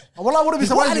 Wallah, I would have been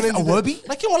surprised you named Iwobi?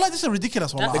 Like, wallah, this is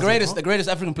ridiculous, wallah. The greatest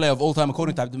African player of all time,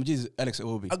 according to Abdul Majid, is Alex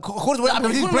Iwobi. According to what Abdul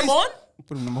Majid plays.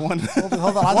 Put him number 1. Hold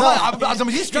on, Abdul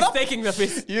Majid straight up. He's taking the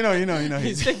piss. You know.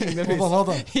 He's taking the piss. Hold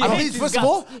on. Abdul Majid, first of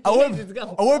all,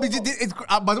 Iwobi did it.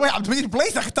 By the way, Abdul Majid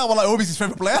plays. I can tell, wallah, Iwobi is his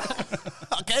favorite player.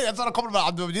 Okay, that's not a compliment about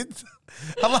Abdul Majid.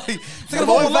 Second of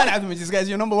all, fan Abdul Majid, guys,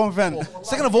 you're number 1 fan.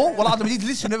 Second of all, wallah, Abdul Majid's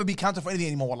list should never be counted for anything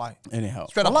anymore, wallah. Anyhow.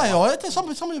 Straight up. Wallah, some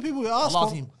of the people ask.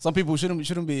 Some people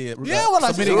shouldn't be. Yeah, wallah,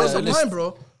 submitting it's a a list. time,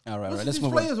 bro. All right, let's These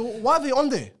move players, on. why are they on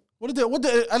there? What did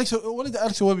Alex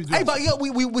Iwobi do? Hey, but yeah,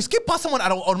 we skip past someone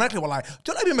automatically, wallah.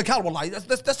 Don't let me make out, wallah.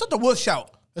 That's not the worst shout.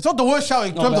 It's not the worst shout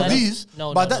in terms of these,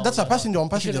 No, but that's a passenger on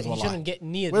passengers, He wallah. shouldn't get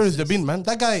near. Where is the bin, man?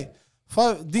 That guy,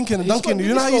 Dinkin and Duncan.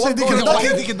 You know how you say Dinkin and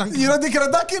Duncan? You know Dinkin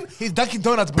and Duncan? He's Dunkin'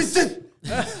 Donuts, bro.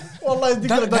 Wallah,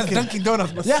 Dinkin and Duncan. Dunkin'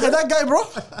 Donuts, bro. Yeah, that guy, bro.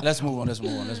 Let's move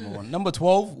on. Number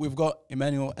 12, we've got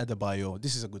Emmanuel Adebayo.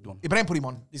 This is a good one. Ibrahim put him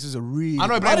on. This is a really. I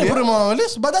know I Ibrahim. didn't put him on my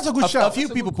list, but that's a good shout. A few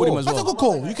people put him as well. That's a good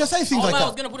call. You can say things like I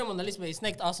was that. gonna put him on the list, but he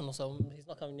snaked Arsenal, so he's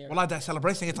not coming near. Wallah, that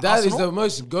celebration against That is Arsenal. the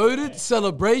most goated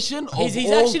celebration of He's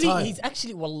all time. He's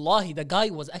actually, wallahi, the guy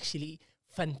was actually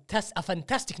a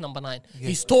fantastic number 9.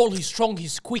 He's tall, he's strong,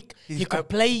 he's quick. He could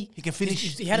play. He can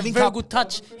finish. He had a Link very up. good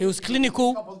touch. He was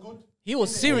clinical. He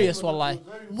was serious, wallahi.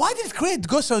 Why did his career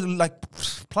go so like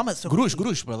plummet? So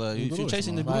Gurush, brother. You're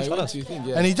chasing the Gurush. What Khalas. do you think?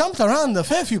 Yeah. And he jumped around a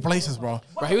fair few places, bro.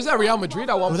 But he was at Real Madrid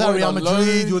at one He was point. at Real on Madrid,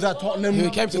 loan. he was at Tottenham. He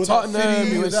came to he was at Tottenham,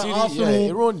 City, he was was at City. Arsenal. Yeah,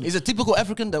 Iran. He's a typical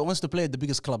African that wants to play at the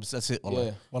biggest clubs. That's it. Wallah.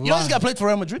 Yeah. You know this guy played for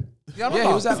Real Madrid? yeah, Yeah,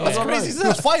 he was at That's crazy. He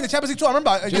was fine in the Champions League too. I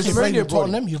remember. Just He played Radio at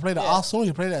Tottenham, he played at Arsenal,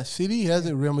 he played at City, he has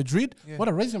at Real Madrid. What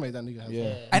a resume that nigga has.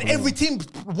 Yeah. And every team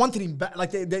wanted him back.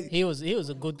 Like He was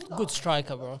a good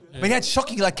striker, bro. but he had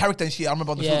shocking like character and shit. I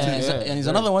remember on the field too. Yeah. And he's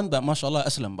another one that, mashallah,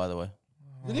 Aslam, by the way.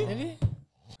 Did he?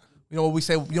 You know what we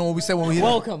say? You know what we say when we hear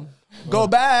Welcome. Go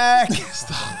back.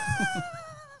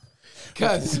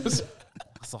 Cuz.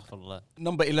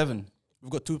 Number 11.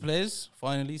 We've got 2 players,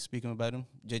 finally, speaking about him.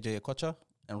 JJ Okocha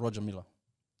and Roger Miller.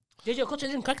 JJ Okocha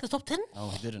didn't crack the top 10? No,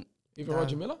 he didn't. Even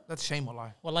Roger Miller? That's a shame,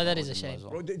 wallahi. Wallahi, that is a shame.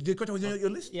 Bro, did Kocha was on your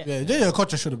list? Yeah. Yeah, Jaya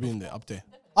Kocha should have been there, up there.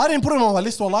 I didn't put him on my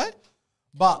list, wallahi.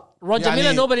 But Roger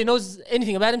Miller, nobody knows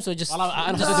anything about him, so just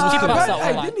I'm just keep Hey, us out.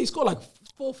 wallahi. didn't he score like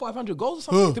 400-500 goals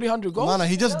or something? 300 goals? Man,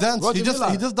 he just danced. Roger He just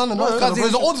Miller. done the Because he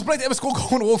was the celebration. oldest player to ever score a goal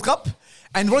in the World Cup.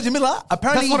 And Roger Miller,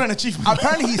 apparently... That's not an achievement.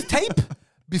 Apparently his tape,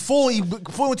 before he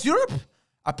went to Europe,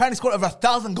 apparently scored over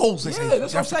 1,000 goals, they say. Yeah,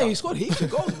 that's what I'm saying. He scored heaps of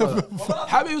goals, brother.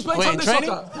 How he was playing Wait, in Sunday training?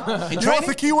 soccer? You know what's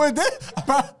the key word there?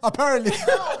 Apparently.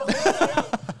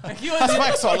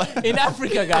 In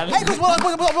Africa, guy. Hey, because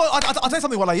I'll tell you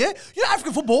something, Wallah, yeah? You know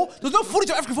African football, there's no footage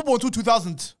of African football until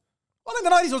 2000. Well, in the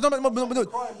 90s, there was no...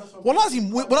 When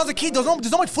I was a kid, there's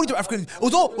not much footage of African... It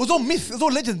was all myth, it was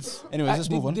all legends. Anyways, let's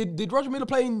move on. Did Roger Miller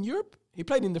play in Europe? He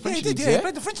played in the Yeah, French he did, leagues, yeah. He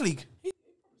played the French league.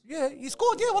 Yeah, he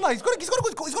scored, yeah, Wallah. He's got a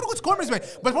good scoring resume.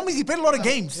 But the problem is he played a lot of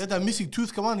games. He had that missing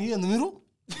tooth, come on, here in the middle.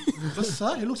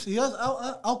 He has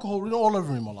alcohol written all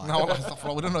over him, wallahi. No,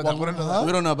 Wallah, we don't know that. We don't know that.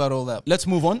 We don't know about all that. Let's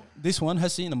move on. This one,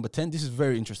 Hassi, number 10. This is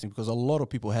very interesting because a lot of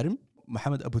people had him.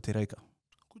 Mohamed Abu Tiraika.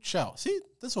 Good shout. See,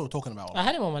 that's what we're talking about. I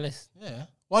had him on my list. Yeah.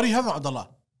 Why do you have him, Abdullah?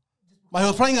 But he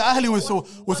was playing at Ahli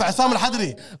with Assam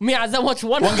al-Hadri. Me, Azam watched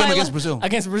one game highlight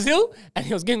against Brazil. and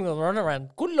he was getting the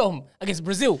runaround. Kullahum against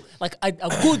Brazil. Like a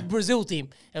good Brazil team.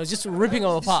 And it was just ripping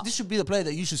them apart. This should be the player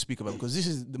that you should speak about because this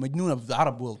is the Majnoon of the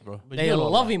Arab world, bro. They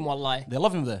love him, wallahi. They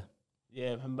love him there.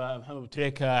 يا محمد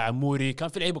تريكا عموري كان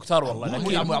في لعيبه كتار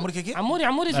والله عمرو كيكي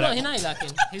عموري is not هنا لكن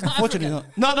he's not African.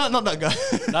 No, not that guy.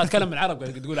 لا اتكلم من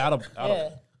العرب تقول عرب Yeah.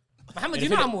 محمد you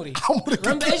know عموري. عموري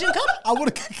Remember Asian Cup?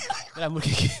 عموري كيكي. لا عموري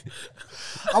كيكي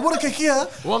عموري كيكي.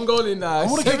 One goal in...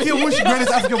 عموري كيكي was the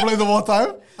greatest African player of all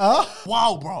time.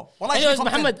 Wow, bro. Anyways,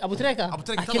 محمد أبو تريكة.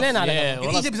 أحكي لنا عليه.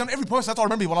 In Egypt, he's on every post. That's all I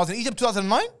remember. When I was in Egypt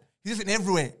 2009, he's just in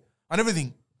everywhere. On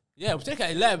everything. يا أبو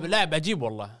تريكة لاعب عجيب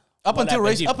والله. Up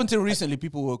until recently,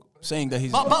 people were saying that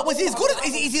he's... But was he as good as...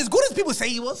 Is he as good as people say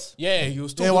he was? Yeah, he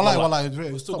was too Yeah, good. wallahi,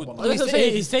 He was too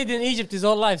good. He stayed in Egypt his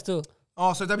whole life too.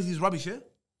 Oh, so that means he's rubbish, yeah?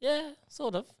 Yeah,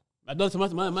 sort of.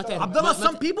 ما تعرف Abdullah,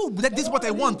 some people that this is what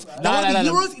they want. They لا، want لا، the لا.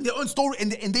 heroes in their own story,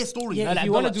 in their story. Yeah, if لا،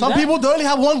 you want to عبد do Some that, people they only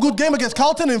have one good game against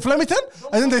Carlton in Flemington,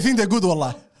 and then they think they're good.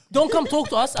 Wallah. don't come talk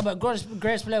to us about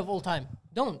greatest player of all time.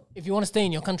 Don't. If you want to stay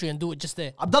in your country and do it, just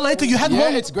there. Abdullah, you had Yeah,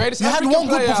 one. it's greatest You had African one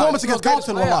good player. performance It's against not greatest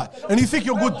Carlton, player. wallah, and you think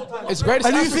you're good. It's greatest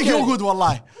And you think African. you're good,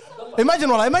 wallah. Imagine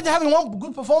having one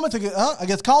good performance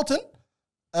against Carlton,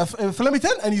 in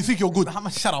Flemington, and you think you're good.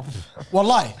 Shut up.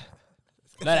 Wallah.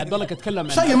 لا عبد الله كتكلم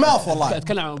Shut your mouth, والله.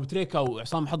 اتكلم عن ابو تريكه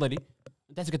وعصام حضري.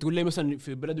 انت هسه تقول لي مثلا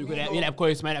في بلده يقول يلعب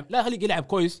كويس ما يلعب، لا خليه يلعب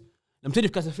كويس. لما تجي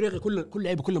في كاس افريقيا كل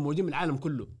لعيبه كلهم موجودين من العالم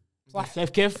كله. صح شايف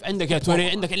كيف؟ عندك يا توري،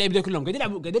 عندك اللعيبه دي كلهم قاعد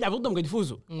يلعبوا ضدهم قاعد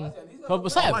يفوزوا.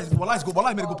 فصعب. Wallah is good.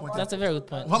 Wallah made a good point. That's a very good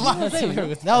point. Wallah. That's a very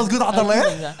good point. That was good,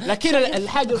 Abdullah. لكن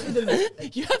الحاجه الوحيده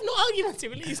You have no arguments,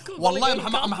 please. Wallahi,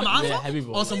 Muhammad يا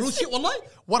حبيبي on some real shit, wallahi.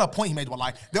 What a point he made,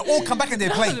 wallahi. They all come back and they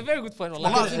play. That's a very good point.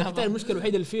 حتى المشكله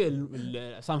الوحيده اللي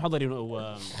فيه عصام حضري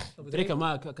وتريكا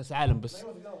ما كاس عالم بس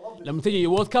لما تجي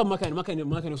وورد كاب ما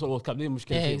كان يوصل وورد كاب دي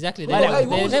المشكله Yeah, فيه. exactly. ما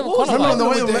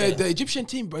لعب. The Egyptian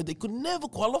team, bro, they could never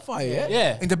qualify.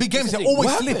 Yeah. In the big games, they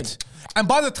always slipped. And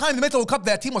by the time they made the World Cup,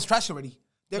 their team was trash already.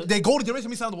 They go to the race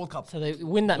and miss out on the World Cup. So they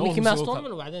win that No Mickey one's Mouse World Cup.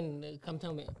 tournament وبعدين come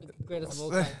tell me greatest of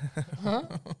all time.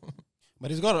 But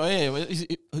he's got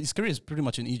his career is pretty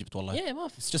much in Egypt, wallah. Yeah, ما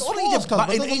في. It's just Only Egypt,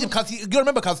 but in Egypt, because you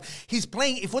remember, because he's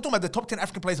playing. If we're talking about the top 10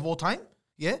 African players of all time,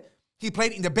 yeah, he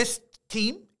played in the best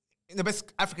team in the best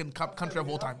African country of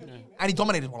all time, and he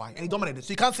dominated. Wallahi, and he dominated. So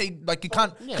you can't say like you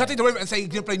can't take the river and say he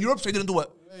didn't play in Europe, so he didn't do it.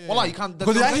 Wallahi, you can't.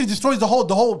 Because it actually destroys the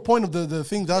whole point of the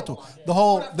thing that too.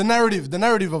 The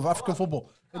narrative of African football.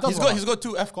 He's got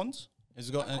 2 AFCONs.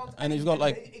 He's got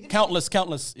like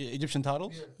countless Egyptian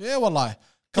titles. Yeah, wallahi.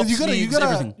 Because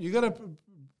everything. you gotta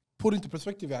put into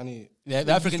perspective, yani. Yeah,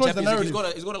 the African destroys the champions.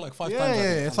 narrative. He's got it like 5 Yeah, times. I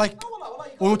yeah, think. it's like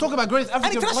when we talk about great And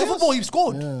African international players. football, he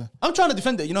scored. I'm trying to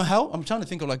defend it. You know how? I'm trying to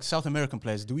think of like South American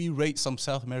players. Do we rate some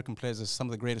South American players as some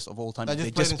of the greatest of all time? That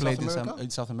They just just played played in South America? in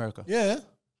South America. Yeah.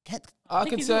 I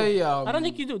can say. I don't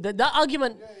think you do. That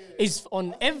argument is on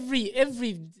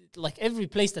every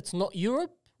place that's not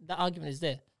Europe. That argument is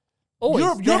there. Always.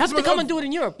 Europe They have to is come and do it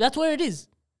in Europe. That's where it is.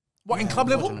 What in club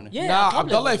level? Yeah. Nah, club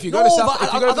Abdullah, level. if you go to No, South, but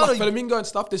if you go I to thought like Flamingo and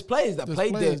stuff, there's players that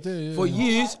played there players there, for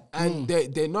years, and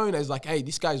they're known as like, hey,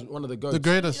 this guy's one of the goats. The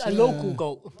greatest. A local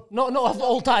goal. Not of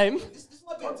all time.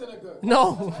 No.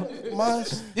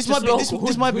 This Just might be local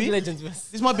this might hood be legends, bas.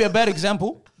 this might be a bad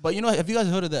example, but you know, have you guys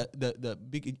heard of the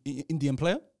big Indian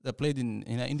player that played in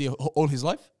India all his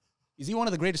life? Is he one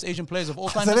of the greatest Asian players of all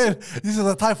time? So then, this is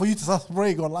the time for you to start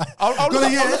spraying online. I'll look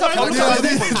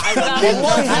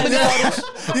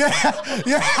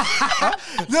Yeah.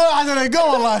 No, I don't go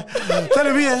online. Tell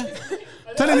him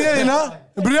here, you know,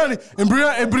 in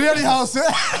biryani house. Did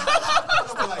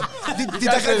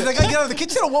that guy get out of the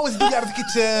kitchen, or what was he doing out of the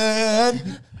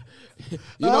kitchen?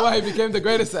 You know why he became the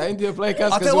greatest Indian player?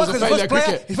 I'll Because tell he you was what, a because failure first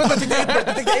player, cricket. he's first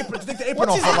to take the apron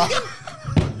off. Wallah.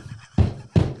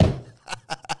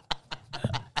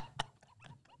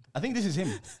 I think this is him.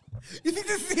 You think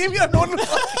this is him? You don't know.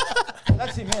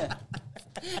 That's him, yeah.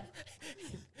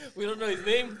 We don't know his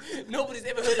name. Nobody's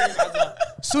ever heard of him.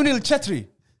 Sunil Chetri.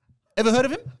 Ever heard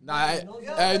of him?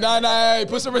 Nah,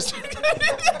 put some respect.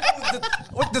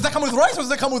 What, does that come with rice, or does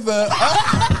that come with the?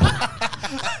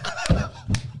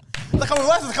 Does that come with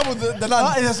rice, or does that come with the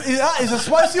naan? Is it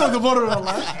spicy or the butter?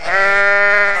 Wallah?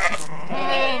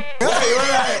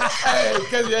 Hey,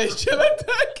 because yeah, he's chilling.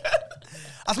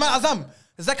 Azam,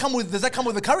 does that come with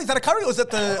the curry? Is that a curry, or is that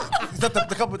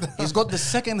the cup with the? He's got the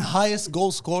second highest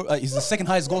goal scorer. He's the second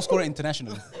highest goal scorer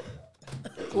internationally.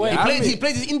 Wait, He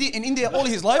played in India all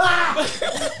his life.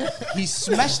 He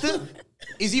smashed it.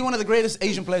 Is he one of the greatest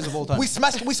Asian players of all time? We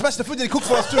smashed the food that he cooked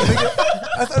for us too.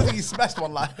 I don't think he smashed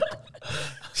one line.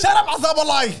 Shut up, Azam,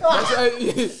 wallahi.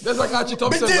 That's like Archie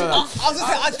Thompson. I was gonna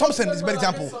say Archie Thompson is a better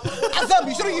example. Azam,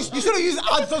 you should have used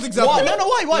Archie Thompson's example. Why?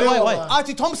 No, why?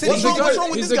 Archie Thompson. What's What's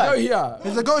wrong with this guy? Here.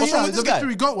 He's a goat What's wrong here. with This this guy?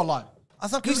 victory goat, wallah.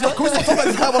 Azam, can we stop talking about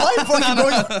this guy, wallahi, before I keep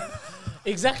going?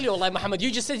 exactly. Like Mohammed,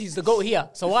 you just said he's the goat here.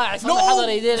 So why?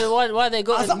 Why they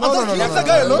go? No. That's the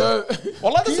guy, look.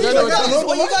 Wallah, this is No,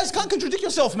 well, you guys can't contradict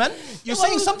yourself, man. You're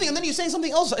saying something and then you're saying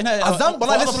something else. Azam,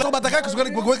 wallahi, let's talk about that guy because we're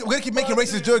gonna keep making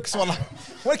racist jokes, wallahi.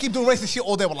 We're gonna keep doing racist shit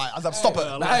all day, wallahi. Azam, stop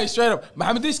it. Nah, straight up.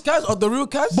 Mohammed, these guys are the real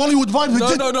guys. Bollywood vibe.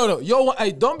 No. Yo,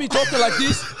 hey, don't be talking like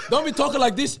this. Don't be talking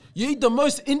like this. You eat the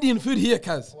most Indian food here,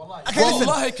 Kaz. Okay, listen.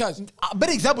 Wallahi, Kaz. A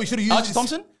better example you should have used. Archie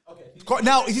Thompson?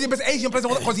 Now, is he the best Asian player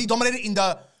because he dominated in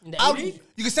the league?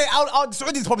 You can say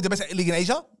Saudi is probably the best league in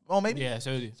Asia. Or maybe. Yeah,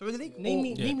 Saudi. Saudi league? Name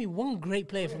me one great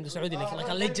player from the Saudi league, like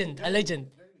a legend.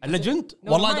 الليجند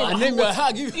والله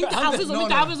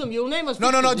انت حافظهم you name us. No.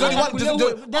 That's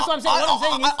what I'm saying. What I'm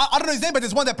saying is I don't know his name, but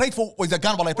there's one that played for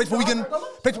Ghana. He played for Wigan.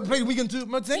 Played Wigan too.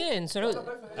 What's his name? in Saudi.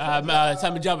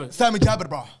 سامي جابر Samuel Eto'o,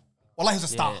 bro. Wallah, he was a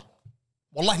star.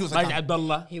 Wallah, he was a ماجد star. عبد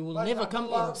الله He will never come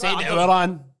in. سعيد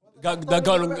عمران ده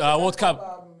قالوا وورد كاب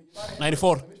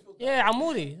 94 Yeah,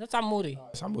 Amouri. That's Amouri.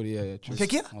 True.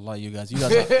 Take it. والله you guys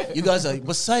are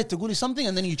بالسايد تقولي something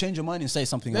and then you change your mind and say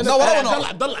something else.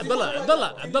 عبد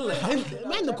الله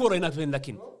ما عنده كوره هناك في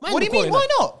لكن What do you mean? Why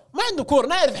not? ما عنده كوره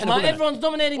نعرف احنا كلنا. Everyone's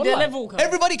dominating their level.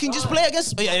 Everybody can just play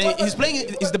against.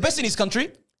 He's the best in his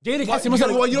country. جيري حسي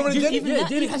مثلا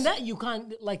Even that you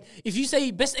can't, like, if you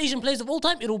say best Asian players of all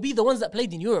time, it'll be the ones that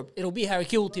played in Europe. It'll be Harry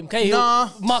Kewell, Tim Cahill,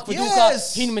 Mark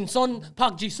Viduka, Hin-Min Son,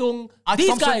 Park Ji-sung.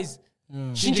 These guys.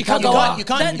 Shinji Kagawa.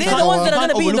 They're the ones that are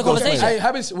going to be in the conversation. Hey,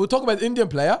 Habis, we'll talk about the Indian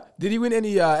player. Did he win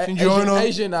any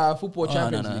Asian football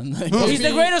champions? He's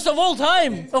the greatest of all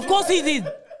time. Of course he did.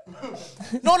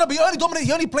 No, but he only dominated.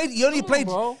 He only played. He only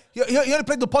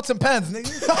played the pots and pans.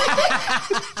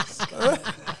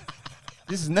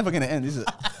 This is never going to end, is it?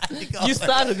 You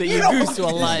started it, you goose,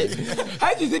 wallahi.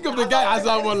 How do you think of the guy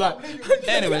Azam Wallah?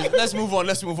 Anyway, let's move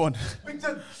on.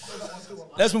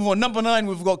 Number 9,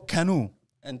 we've got Kanu.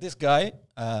 And this guy,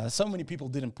 so many people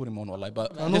didn't put him on, wallahi, but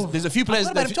there's a few players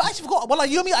that... I actually forgot. Wallah,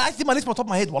 you know me? I actually did my list on top of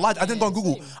my head. Wallah, I didn't go on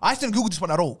Google. I actually didn't Google this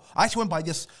one at all. I actually went by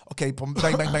just, okay, bang.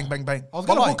 I was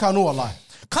going to put Kanu, wallah.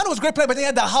 Kanu was a great player, but he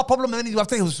had that heart problem, and then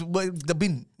after he was the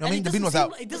bin. You know what I mean? The bin was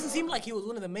out. It doesn't seem like he was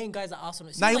one of the main guys at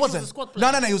Arsenal. No, he wasn't.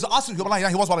 No, he was Arsenal. Wallah,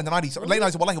 he was one in the 90s. Late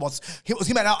 90s, wallah, he was. He was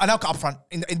him and Anelka up front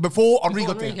before Henri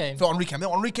got there. Before Henri came. Then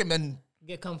Henri came, then...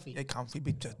 Get comfy.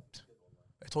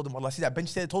 I told him, wallah, see that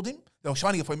bench there? I told him? They were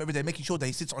shining it for him every day, making sure that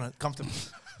he sits on it comfortably.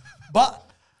 But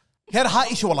he had a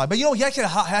heart issue, wallah. But you know, he actually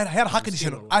had a heart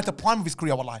condition at the prime of his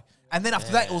career, wallah. And then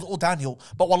after that, it was all downhill.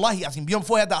 But wallahi, I think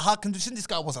before he had that heart condition, this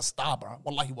guy was a star, bro.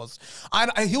 Wallahi, he was.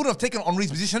 He would have taken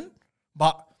Henri's position,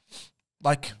 but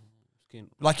like he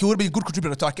would have been a good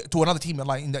contributor to another team,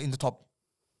 like in the top.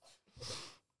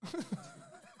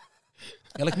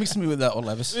 Yeah, like mix me with that,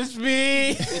 wallah. It's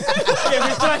me.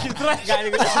 Trash.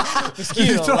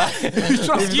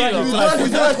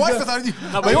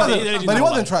 But he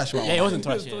wasn't trash, man. Yeah, he wasn't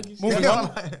trash.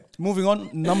 Moving on,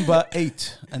 number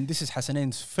 8, and this is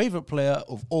Hassanen's favorite player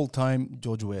of all time,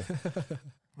 George Weah.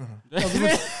 That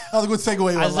was a good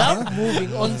segue. Azam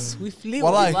moving on swiftly.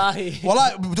 Wallahi,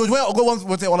 George Weah go once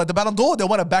the Ballon d'Or, they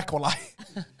want it back, wallahi.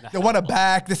 They want it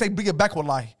back. They say bring it back,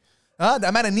 wallahi. The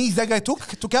amount of knees that guy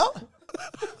took out.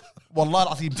 Wallah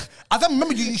al-Azim. Azam,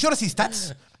 remember you showed us his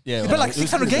stats. Yeah, he played like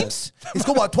 600 games. He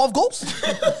scored what, 12 goals?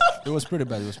 It was pretty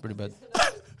bad.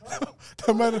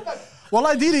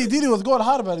 Wallah, Didi was going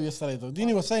hard about it yesterday, though.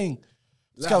 Didi was saying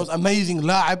this guy was amazing,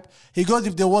 la'ab. He goes,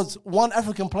 if there was one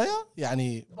African player,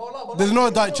 yani, there's no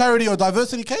charity or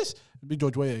diversity case, it'd be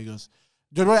George Weah, he goes.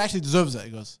 George Weah actually deserves it,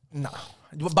 he goes. No.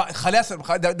 But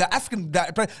the African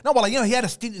player, no, well, you know, he had a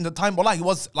stint in the time. Well, he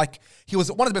was one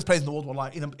of the best players in the world. Well,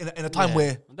 in a time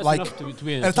where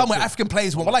in a time where African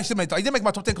players were. Well, he didn't make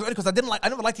my top 10 because I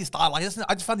never liked his style. I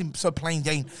just found him so plain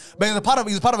Jane. But he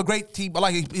was part of a great team. Well,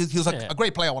 he was a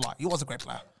great player. Well, he was a great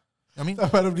player. I mean,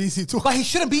 but he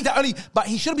shouldn't be the only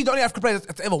African player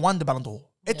that's ever won the Ballon d'Or.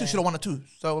 Eto'o should have won it too.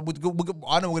 So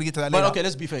I know we're gonna get to that later. But okay,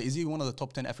 let's be fair. Is he one of the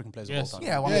top 10 African players of all time?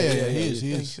 Yeah, he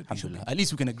is. At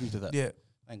least we can agree to that. Yeah.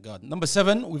 Thank God. Number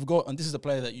 7, we've got, and this is the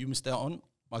player that you missed out on,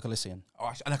 Michael Essien.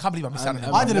 Oh, and I can't believe I missed out on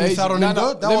him. I didn't miss out on him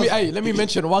though. Let me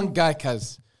mention one guy,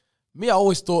 Kaz. I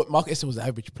always thought Mark Essien was an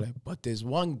average player, but there's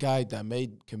one guy that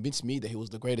convinced me that he was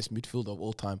the greatest midfielder of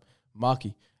all time,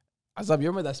 Marky. Azab, you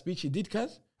remember that speech he did,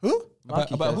 Kaz? Who?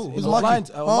 Marky, about who? Who's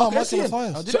Marky? Mark Essien.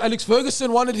 So Alex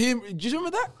Ferguson wanted him. Do you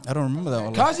remember that? I don't remember that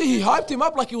one. Kazi, he hyped him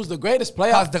up like he was the greatest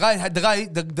player.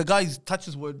 The guy's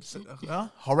touches were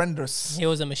horrendous. He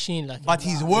was a machine, like. But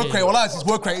his work rate, wallah, his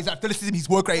work rate, his athleticism, his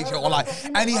work rate, wallah.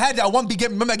 And he had that one big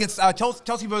game, remember, against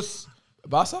Chelsea versus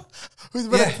Barca? Who's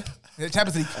better? Yeah,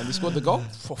 Champions League. And he scored the goal.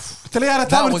 Tell you how to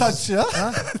touch,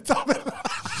 yeah?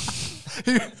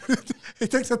 He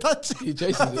takes a touch. He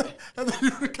chases it.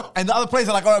 And the other players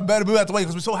are like, all right, better move out the way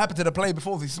because we're so happy to the play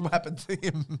before this happened to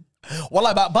him.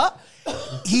 Wallah, but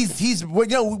he's you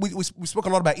know, we spoke a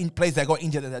lot about players that got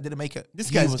injured that didn't make it. This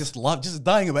guy's just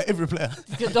dying about every player.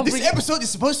 This episode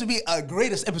is supposed to be a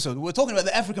greatest episode. We're talking about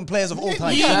the African players of all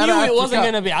time. You knew it wasn't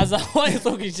going to be Azam. Why are you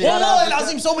talking shit? Wallahi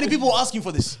al-Azim, so many people are asking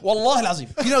for this. Wallahi al-Azim.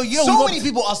 So many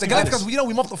people asking for this. Because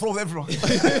we mop the floor with everyone.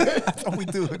 That's what we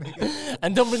do.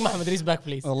 And don't bring Mohamed Rees back,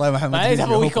 please. Wallahi, Mohamed Rees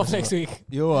have a week off next week.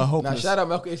 You are hopeless. Shout out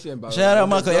Michael Essien, bro. Shout out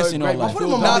Michael Essien.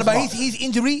 But his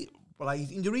injury,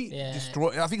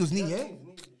 destroyed. I think it was knee, yeah?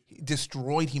 He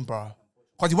destroyed him, bro.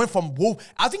 Because he went from Wolf.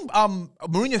 I think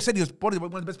Mourinho said he was probably one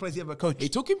of the best players he ever coached. He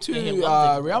took him to Yeah, he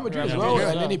loved it. Real Madrid as well,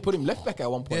 and then he put him left back at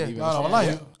one point. Even. That's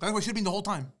what it should have been the whole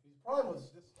time.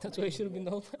 That's where he should have been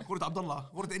the whole time. Go to Abdullah.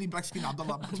 Go to any black skin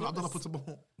Abdullah. Abdullah puts a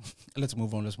ball. Let's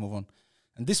move on.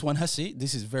 And this one, Hassi,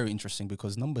 this is very interesting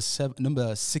because number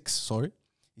 6,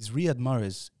 is Riyad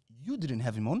Mahrez. You didn't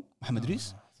have him on, Mohamed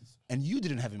Rees, and you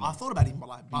didn't have him on. I thought about him, but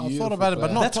I thought about it,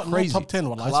 but not That's crazy. top 10.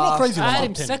 Wallah. It's not crazy. I had Top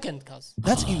him 10. second, cuz.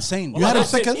 That's insane. You had him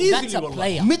second? That's a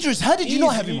player. Midris, how did you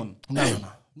not have him on? No.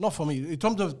 Not for me. In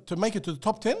terms of to make it to the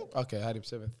top 10, Okay, I had him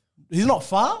 7th. he's not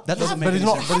far. That doesn't but make he's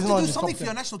any not. sense. But he's You not have in to do the top something for 10.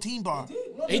 your national team, bro.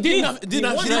 He didn't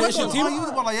have national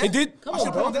team. He did. I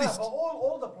should put him on the list.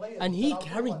 And he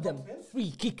carried them.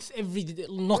 Free kicks every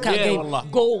knockout Yeah, game. wallah.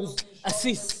 Goals,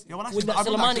 assists. Yeah, well, With that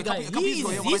Salamani guy.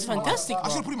 He's fantastic, I should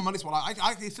bro. have put him on my list.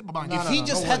 I sit behind. If he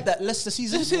just had that Leicester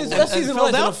season, That season fell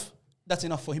was down, enough. that's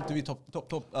enough for him to be top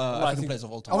African players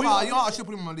of all time. You know what? I should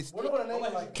put him on my list.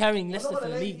 Carrying Leicester to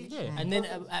the league. And then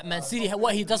at Man City,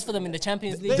 what he does for them in the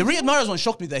Champions League. The Riyad Mahrez one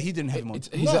shocked me that he didn't have him on.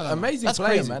 He's an amazing That's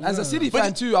player, crazy. man. As a City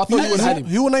fan too, I thought you would have had him.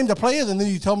 He will name the players, and then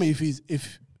you tell me if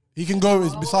he can go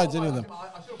besides any of them.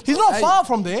 He's not far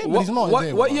from there, but he's not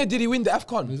there. What year did he win the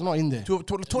AFCON? He's not in there.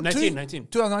 19.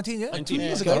 2019, yeah? 2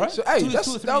 years ago, right? So, hey, that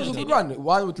was a good run.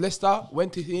 One with Leicester,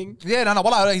 went to thing. Yeah, no,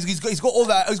 well, he's got all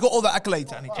that. He's got all the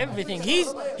accolades. Everything.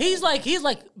 He's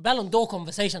like Ballon d'Or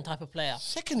conversation type of player.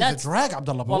 Second is a drag,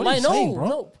 Abdullah. What Well, are you saying, bro?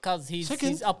 no, because he's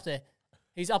Second? up there.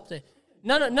 He's up there.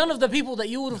 None of the people that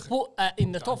you would have put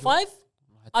in the top 5,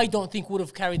 I don't think would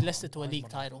have carried Leicester to a league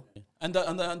title. And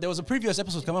there was a previous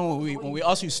episode come on when we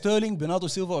asked you Sterling, Bernardo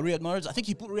Silva, or Riyad Mahrez. I think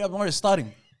he put Riyad Mahrez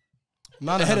starting.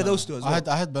 Ahead of those two as well.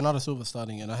 I had Bernardo Silva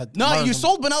starting, and I had. No, Mahrez you on-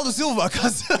 sold Bernardo Silva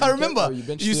because I remember you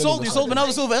benched you Sterling. sold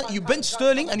Bernardo Silva. You benched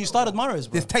Sterling and you started Mahrez,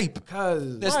 bro. There's tape.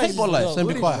 There's tape on live. Then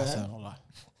be quiet, Hassan, wallah.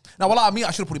 Now, well, I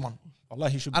should have put him on. Allah,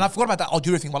 he should. And I forgot about that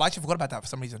Algeria thing. Well, I actually forgot about that for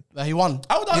some reason. That he won.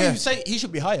 I would argue Yeah. say he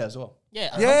should be higher as well.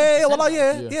 Yeah.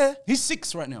 Yeah. He's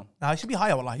 6 right now. Nah, he should be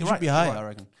higher, wallah. He You're should right. be higher, I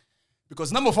reckon.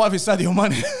 Because number 5 is Sadio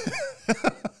Mane.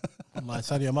 Like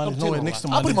Sadio Mane is nowhere next to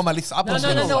my I'll put him on list. my list.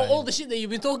 No. All the shit that you've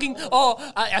been talking.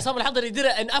 Samuel Eto'o did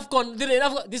it in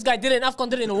AFCON. This guy did it in AFCON.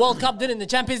 Did it in the World Cup. Did it in the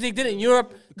Champions League. Did it in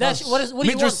Europe. What do you want?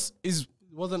 Midris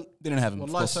didn't have him.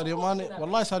 Wallahi, Sadio Mane.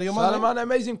 Sadio Mane. Mane,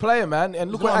 amazing player, man.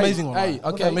 And look He's what not amazing, Hey,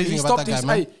 wallah. okay, What's amazing he about stopped that his. guy,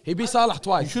 man? Hey, he beat Salah He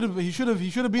twice. should have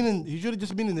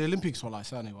just been in the Olympics, wallahi,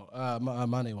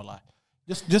 Mane, wallahi.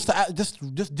 Just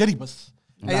Jerry bus.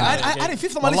 Hey, I had him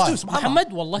fifth on my list too.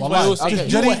 Muhammad, wallahi. Wallahi. Okay. Just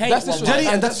Jerry, That's the Jerry, wallahi.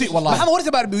 and that's it, wallahi. Muhammad, what is it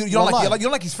about him? You don't Wallahi. like, you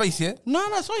don't like his face, yeah? No,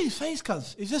 it's not his face,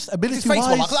 cuz. It's just ability His face,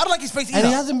 wallah. wise. 'Cause I don't like his face And he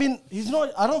either. hasn't been,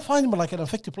 I don't find him like an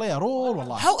effective player at all,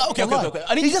 wallahi. How? Okay.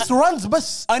 He just runs,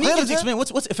 bus. I need you to explain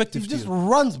what's effective He to just you.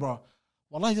 runs, bro.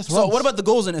 Wallahi, he just So runs. what about the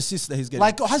goals and assists that he's getting?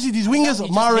 Like, has he these wingers,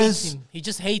 Mahrez? He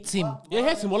just hates him. Yeah,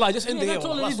 hates him. Wallah, just in the That's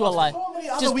all it game. is, wallahi.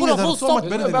 other Just put wingers a full are so much stop. better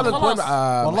There's a than valid him. point,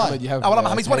 Wallahi. Mohammed, you have.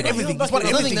 Muhammad, he's won everything. He's won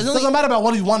everything. It doesn't matter about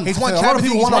what he won. He's won A lot of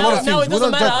people Champions won a lot of League. Now it things.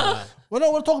 doesn't matter.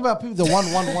 We're talking about people that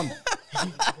won.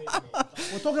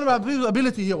 We're talking about people's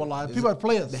ability here, wallahi. People are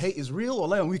players. the hate is real,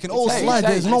 Allah, and we can all hate. see. Wallahi,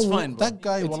 there's It's no fine, bro. that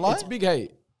guy, It's wallahi. big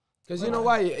hate. Because you know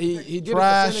why? He did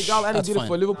Trash. it for Senegal and he That's did it fine.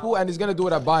 for Liverpool and he's going to do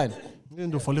it at Bayern. He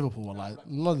didn't do it for Liverpool, wallahi.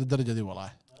 Not the darajah di,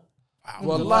 wallahi.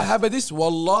 Wallah, how about this?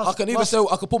 Wallah, I can even say,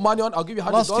 I can put money on, I'll give you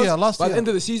 $100. Last By the year. end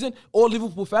of the season, all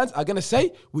Liverpool fans are going to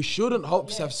say, we shouldn't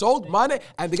have sold Mane,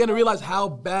 and they're going to realize how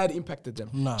bad it impacted them.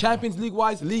 Nah. Champions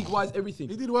League-wise, league-wise, everything.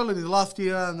 He did well in the last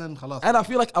year and then khalas. And I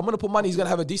feel like I'm going to put money, he's going to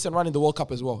have a decent run in the World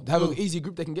Cup as well. They have an easy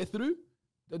group they can get through.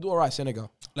 They'll do all right,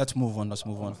 Senegal. Let's move on.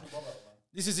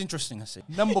 This is interesting, I say.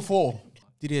 Number 4,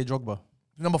 Didier Drogba.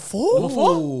 Number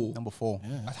 4? Number 4.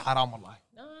 That's haram, wallah.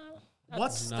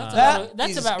 That's Is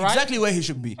about right. exactly where he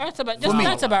should be. That's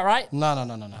about right. No.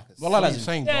 Wallahi, like you're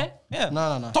saying, bro. Yeah.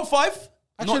 No. Top 5?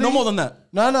 Actually- no more than that.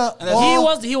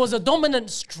 No. He was a dominant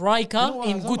striker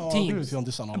in good I agree with teams. you on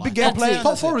this one, wallahi. Big game That's player. it.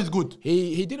 Top 4 is good.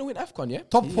 He didn't win AFCON, yeah?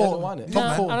 Top He 4. hasn't won it. Top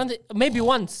Nah, 4. I don't think, maybe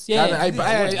once. Nah, Yeah.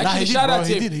 actually, did, shout bro. out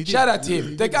to He him. did. Shout out to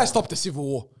him. That guy stopped the civil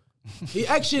war. He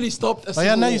actually stopped a But civil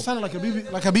yeah, now war. you sound like a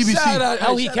BBC. Shout out-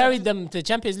 How he shout carried them to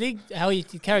Champions League, how he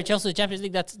carried Chelsea to Champions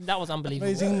League, that was unbelievable.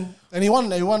 Amazing. And he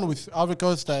won with Ivory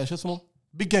Coast,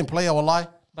 big game player, wallahi.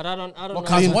 But I don't know.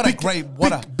 What a great,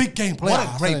 big game player.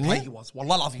 What a great player he was.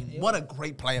 Wallah Azim. What a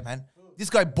great player, man. This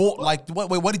guy bought like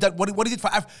what he did for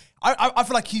I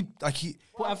feel like he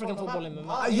Put African football in the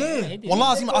yeah.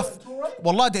 Wallah Azim,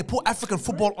 wallah, they put African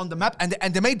football on the map and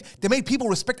they made people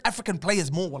respect African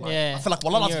players more. Wallah. Yeah. I feel like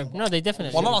wallah In Azim. Europe. No, they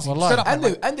definitely. Wallah Azim. Wallah. Straight up,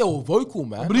 man. And they were vocal,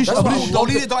 man. British- That's what I British-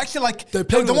 love. They're actually like They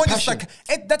played the with one just passion.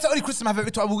 like that's the only criticism I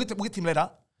have. We'll get to him later.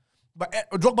 But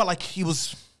Drogba, like he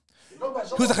was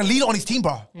He was like a leader on his team,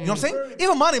 bro. You know what I'm saying?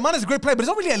 Even Mane is a great player, but he's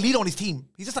not really a leader on his team.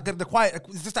 He's just like the quiet.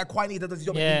 He's just that quiet leader that does his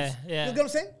job. Yeah. You get what I'm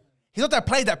saying? He's not that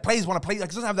player that players want to play. Like,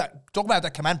 he doesn't have that. Drogba had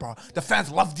that command, bro. The fans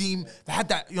loved him. They had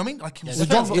that. You know what I mean? Like,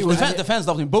 The fans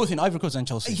loved him both in Ivory Coast and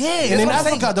Chelsea. yeah. And in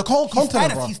Africa, the whole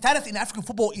continent, bro. His status in African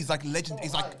football is like legend.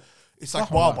 It's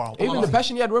like wow, bro. Even the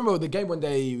passion he had. Remember the game when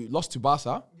they lost to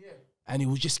Barca? And he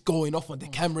was just going off on the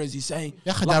cameras. He's saying,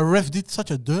 Yeah, that ref did such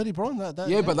a dirty, bro.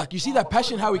 yeah, but like you see that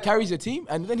passion, how he carries the team,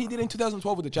 and then he did in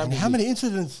 2012 with the And Champions how League. many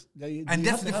incidents? And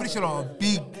that's the definition of a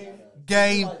big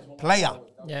game player.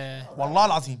 Yeah. Wallah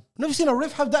al-Azim. Never seen a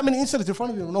ref have that many incidents in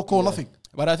front of him, no call, nothing.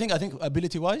 But I think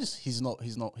ability-wise, he's not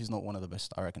one of the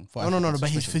best. I reckon. No, but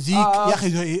his especially.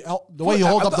 physique, the way he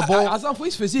holds up the ball. Azam for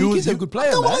his physique, he's a good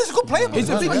player, man. He's a good player, He's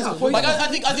a big. Like I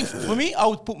think for me, I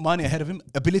would put Mane ahead of him.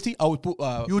 Ability, I would put.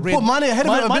 You would put Mane ahead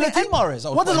of him, ability? and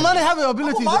Mahrez. What does Mane have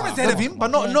ability? Mahrez ahead of him, but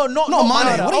not Mane. What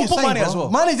are you I'll put saying, Mane as bro?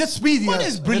 well. Mane is just speedy. Mane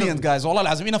is brilliant, guys. Wallah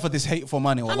al-Azim, enough of this hate for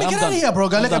Mane. I mean, get out of here, bro.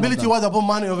 Ability-wise, I put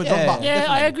Mane over Drogba. Yeah,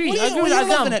 I agree. I agree with Azam.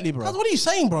 Definitely, bro. That's what are you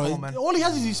saying, bro? All he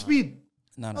has is his speed.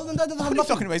 No. That doesn't What have are you nothing.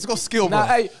 talking about? He's got skill, bro. Nah,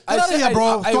 hey, Get out of here,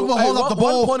 bro. Drogba hold up the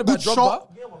ball, One point about good shot.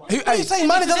 What are you saying?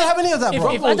 Mane doesn't have any of that, If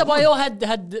bro. Adebayo had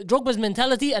Drogba's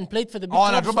mentality and played for the big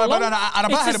clubs for long, Adebayo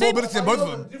it's had the more same. ability than both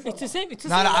of them. It's the same. It's the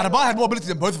Nah, same. Adebayo had more ability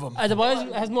than both of them.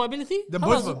 Adebayo has more ability. Than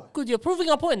both of them. Good. You're proving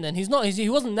a point. Then he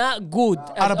wasn't that good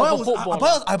as a footballer.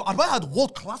 Adebayo had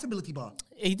world-class ability, bro.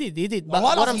 He did. But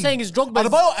what I'm saying is Drogba.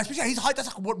 Adebayo, especially at his height, that's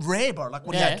like what rare, bro. Like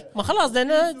what he Yeah. had. Ma khalas, then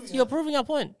you're proving a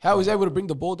point. How he was able to bring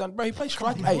the ball down, bro? He played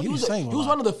strike. Hey, he was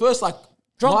one of the first like.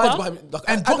 Drogba? minds behind- like,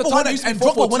 And at the time, he used to be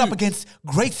Drogba went 4-4-2. up against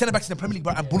great centre-backs in the Premier League,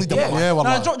 bro, and bullied them. Yeah. bro. Yeah,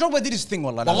 wallah. Drogba did his thing,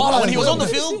 wallah. Wallah, When he was on the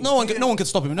wallah. field, no one could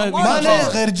stop him. No, Mane,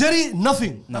 غير جري,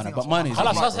 nothing. but Mane is.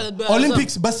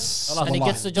 Olympics بس. And he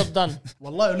gets the job done.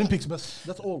 Wallahi, Olympics بس.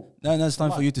 That's all. No, it's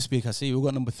time for you to speak. I see. We've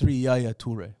got number 3, Yaya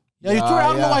Toure. Yeah, I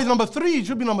don't know why he's number 3. He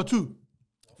should be number 2.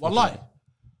 Wallahi.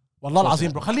 Wallah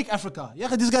al-Azim, bro. خليك Africa.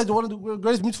 Yeah, this guy is one of the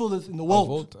greatest midfielders in the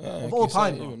world. Of all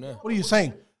time. What are you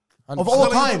saying? Of all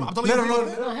time.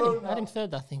 I had him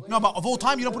third, I think. No, but of all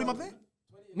time, you don't put him up there?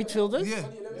 Midfielders? Yeah.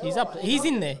 He's up. He's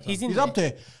in there. He's up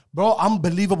there. Bro,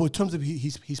 unbelievable in terms of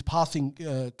his passing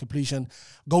completion,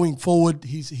 going forward,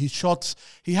 his shots.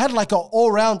 He had like an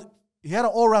all-round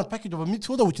package of a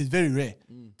midfielder, which is very rare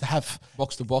to have.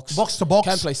 Box to box. Box to box.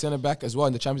 Can play centre back as well.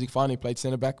 In the Champions League final, he played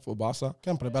centre back for Barca.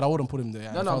 Can play, but I wouldn't put him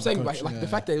there. No, I'm saying like the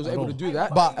fact that he was able to do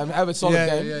that But- and have a solid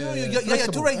game. Yaya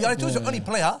Toure is the only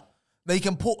player that you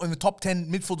can put in the top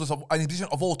 10 midfielders in addition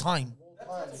of all time.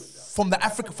 From the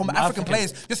African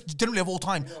players, just generally of all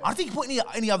time. I don't think you put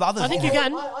any other others. I think you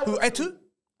can. Who, Eto'o?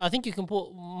 I think you can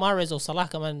put Mahrez or Salah,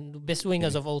 man, best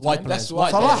wingers of all White time. players. That's why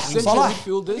Salah. central I think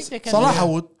midfielders. they can. Salah, I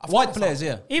would. White players,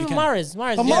 yeah. Even Mahrez.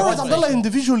 But yeah, Mahrez, white Abdullah, players.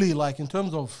 individually, like in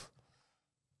terms of.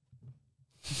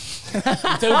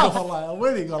 I'm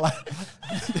waiting.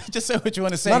 Just say what you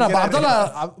want to say. No, Get but out of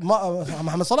here. Abdullah,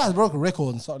 Mohamed Salah has broken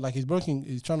records. So, like he's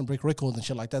trying to break records and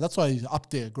shit like that. That's why he's up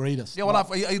there, greatest. Yeah, well,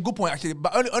 a good point actually.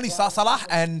 But only Salah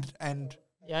and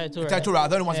Yeah, Toure. Eto'o are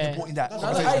the only ones Yeah. who can put in that.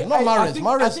 Not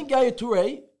Mahrez. I think Yaya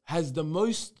Toure has the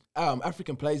most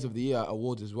African Players of the Year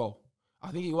awards as well. I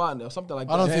think he won or something like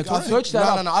that. I don't think- I think- Search that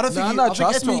up. no, I don't think he- No, I think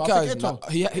trust me, Eto'o, I guys. think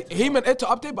Eto'o. Him and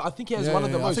Eto'o up there, but I think he has one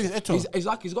of the Yeah, I most. think it's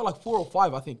Eto'o. He's got like 4 or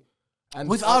 5, I think. And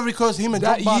With Ivory Coast, him and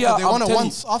that Drogba, year, they won I'm it telling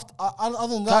once. After,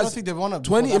 other than that, I don't think they've won it.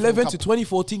 before the 2011 African to Cup.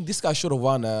 2014, this guy should have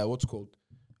won what's it called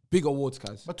big awards,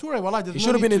 guys. But Toure, well, He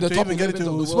should have been in the top even get it 11 to.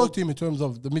 of We the spoke world. to him in terms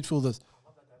of the midfielders,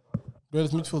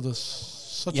 greatest midfielders.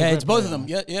 Such a Yeah, great it's both of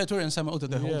player. them. Yeah, Toure and Samuel Eto'o,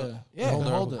 they hold it. Yeah, they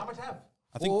hold it.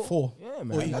 I think 4. Yeah,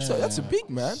 man. That's a big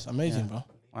man. It's amazing, bro.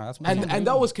 Wow, that's And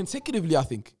that was consecutively, I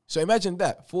think. So imagine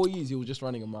that 4 years he was just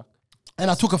running a mark. And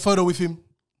I took a photo with him.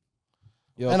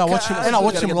 Yo, And I watched him. And I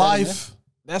watched him live.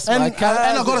 That's And my I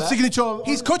got a that. signature.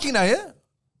 He's coaching now, yeah?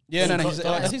 Yeah, no,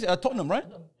 he's Tottenham, right?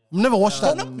 Never watched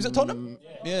that. Tottenham? Is it Tottenham?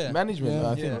 Yeah. management.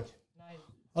 I think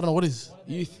I don't know what is.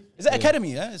 youth. Is that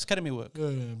academy? Yeah, it's academy work. Yeah,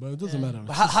 but it doesn't matter.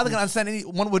 But how they going to understand any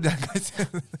one word that guy said?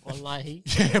 Wallahi.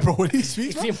 Yeah, bro, when he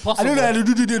speaks, It's I impossible. don't know.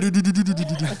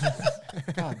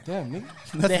 God damn,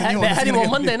 nigga. They had him on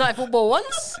Monday Night Football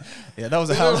once. Yeah, that was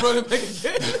a hell.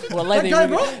 Wallahi, That guy,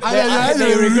 bro.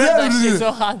 they regret that shit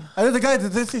so hard. And then the guy that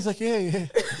this is like, yeah.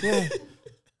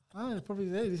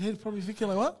 He's probably thinking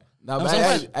like, what? No, but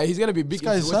he's going to be big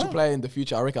guy's influential son. player in the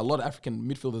future. I reckon a lot of African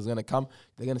midfielders are going to come.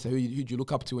 They're going to say, who'd you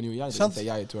look up to when you were young? They're going to say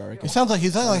Yaya Toure, I reckon. It sounds like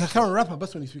he's like a current rapper,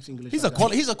 but when he speaks English. He's a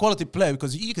quality player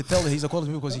because you could tell that he's a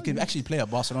quality player because he can actually play at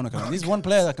Barcelona. He's one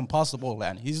player that can pass the ball,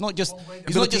 man. He's not just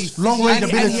long range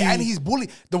ability. And he's bully.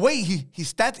 The way he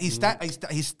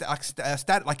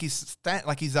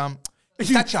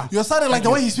Stature. You're sounding like the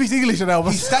way he speaks English now.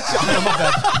 His stature. No, my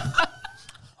bad.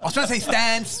 I was trying to say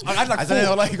stance. I had like four.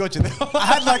 I like got you there. I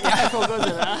had like.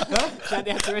 Shad,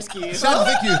 they have to rescue you. Shad,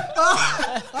 thank you.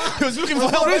 He was looking for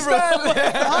help.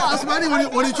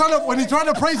 Asmani, when you trying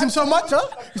to praise him so much,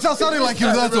 he starts sounding like he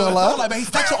was there to Allah. Like, his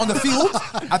stature on the field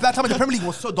at that time in the Premier League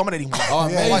was so dominating. Oh,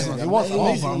 amazing. He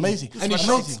was amazing. And he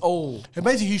shots. Oh,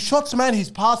 amazing. His shots, man.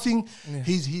 His passing.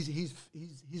 His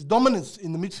dominance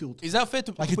in the midfield. Is that fair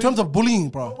to Like in terms of bullying,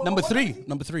 bro. number three?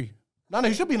 No,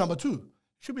 he should be number two.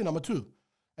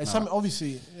 And some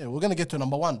obviously, we're gonna get to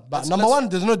number one. But number one,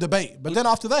 there's no debate. But then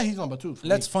after that, he's number two.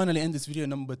 Let's finally end this video.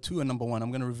 Number 2 and number 1.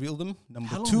 I'm gonna reveal them.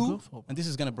 Number 2, and this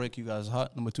is gonna break you guys'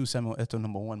 heart. Number 2, Samuel Eto'o.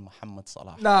 Number 1, Mohamed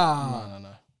Salah.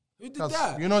 no. Who did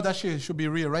that? You know that shit should be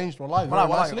rearranged or live.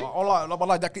 Because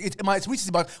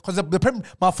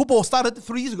my football started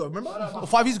 3 years ago, remember? Or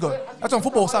 5 years ago. That's when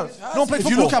football started. No one played If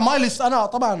football. you look at my list,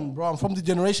 bro, I'm from the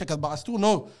generation, but I still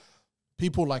know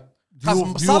people like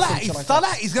Salah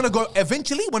is gonna go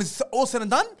eventually when it's all said and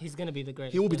done. He's gonna be the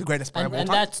greatest. He will be the greatest player of all and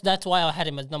time. that's why I had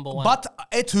him as number 1. But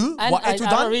Eto'o, what Eto'o I done?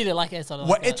 don't really like Eto'o.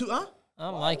 What Eto'o?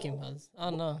 I don't like him. I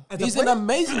don't know. He's an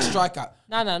amazing striker.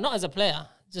 No, not as a player.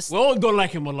 Just We all don't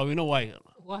like him, wallah. We know why.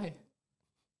 why?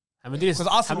 Hamadis. Because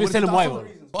Arsenal Hamadis, tell him why.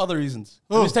 For other reasons.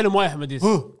 Hamadis, tell him why, Hamadis.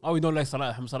 Oh, we don't like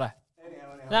Salah. Salah.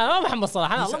 لا ما محمد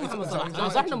صلاح انا والله محمد صلاح انا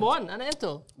صح نمبر 1 انا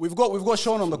انتو. We've got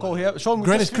Shaun on the call here. Shaun,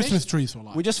 greatest Christmas trees.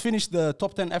 We just finished the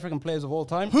top 10 African players of all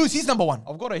time. Who's his number 1?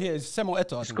 I've got it here. It's Samuel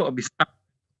Eto'o. It's got to be.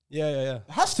 Yeah. It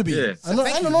has to be. Yeah. I know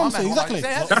what I'm saying. Exactly.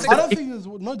 I don't think there's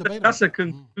no debate. That's a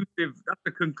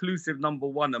conclusive number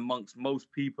 1 amongst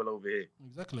most people over here.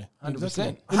 Exactly.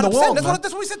 100%. In the world,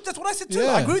 That's what we said. That's what I said too.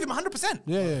 Yeah. I agree with him 100%.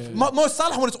 Yeah. Mo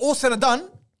Salah, when it's all said and done,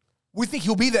 we think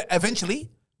he'll be there eventually.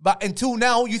 But until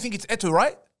now, you think it's Eto'o,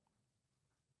 right?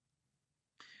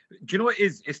 Do you know what it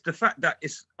is? It's the fact that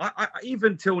it's I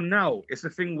even till now, it's the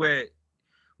thing where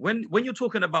when you're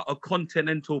talking about a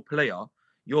continental player,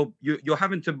 you're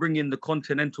having to bring in the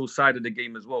continental side of the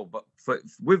game as well. But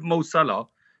with Mo Salah,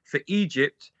 for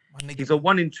Egypt, he's a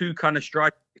 1 in 2 kind of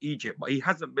striker for Egypt, but he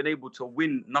hasn't been able to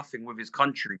win nothing with his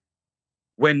country.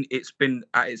 When it's been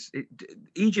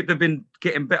Egypt have been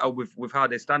getting better with how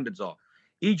their standards are.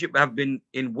 Egypt have been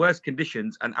in worse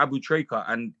conditions, and Abu Treka,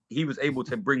 and he was able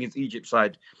to bring his Egypt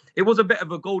side. It was a bit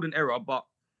of a golden era, but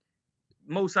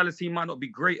Mo Salah's team might not be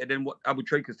greater than what Abu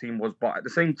Treka's team was, but at the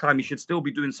same time, he should still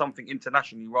be doing something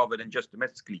internationally rather than just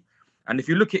domestically. And if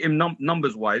you look at him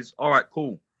numbers-wise, all right,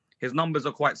 cool. His numbers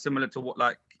are quite similar to what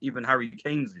like even Harry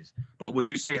Kane's is. But would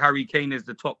you say Harry Kane is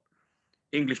the top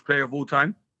English player of all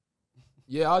time?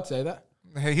 Yeah, I'd say that.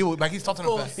 He's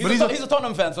Tottenham fan. He's a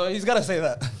Tottenham fan, so he's got to say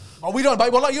that. Oh, we don't.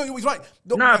 But well, he's right.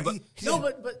 But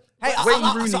Hey,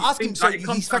 so ask him. So like,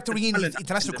 he's factoring in his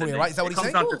international career, right? Is that what he's saying?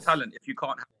 It comes down to talent. If you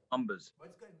can't have numbers,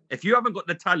 if you haven't got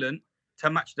the talent to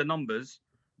match the numbers,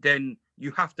 then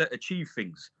you have to achieve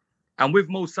things. And with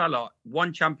Mo Salah,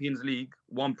 1 Champions League,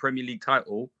 1 Premier League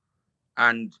title,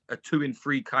 and a 2 in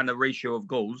 3 kind of ratio of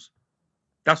goals,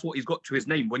 that's what he's got to his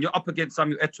name. When you're up against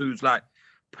Samuel Eto'o, who's like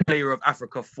player of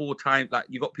Africa 4 times, like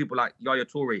you got people like Yaya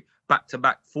Toure,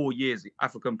 back-to-back 4 years,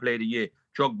 African Player of the Year,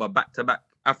 Drogba, back-to-back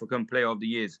African Player of the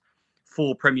Years,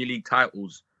 4 Premier League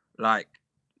titles. Like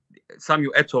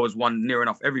Samuel Eto'o has won near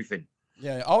enough everything.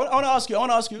 Yeah, I want to ask you.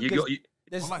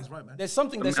 Right, man. There's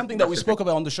something that we spoke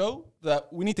about on the show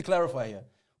that we need to clarify here.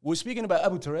 We're speaking about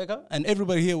Abu Treka, and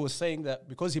everybody here was saying that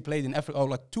because he played in Africa, or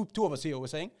like two of us here were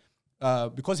saying,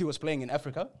 because he was playing in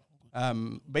Africa,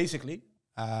 basically,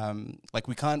 like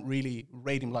we can't really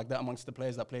rate him like that amongst the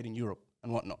players that played in Europe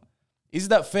and whatnot. Is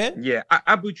that fair? Yeah,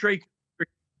 Abu Treka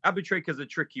is a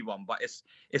tricky one, but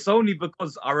it's only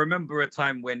because I remember a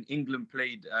time when England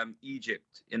played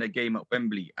Egypt in a game at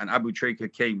Wembley, and Abu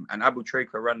Treka came, and Abu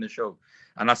Treka ran the show.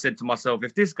 And I said to myself,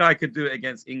 if this guy could do it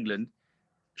against England,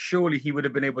 surely he would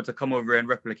have been able to come over and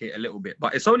replicate a little bit.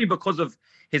 But it's only because of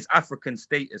his African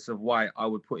status of why I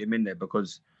would put him in there,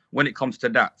 because when it comes to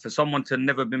that, for someone to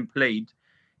never been played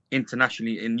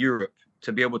internationally in Europe,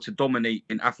 to be able to dominate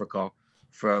in Africa,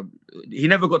 he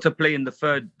never got to play in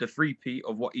the three-peat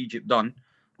of what Egypt done,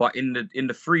 but in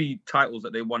the 3 titles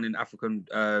that they won in African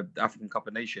Cup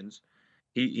of Nations,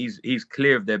 he's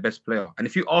clear of their best player. And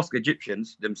if you ask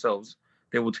Egyptians themselves,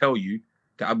 they will tell you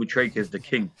that Abu Treka is the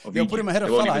king of Egypt. Put him ahead of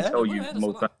they won't Salah, even tell you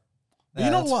Mo Salah. You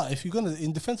know what? If you're gonna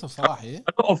in defense of Salah here,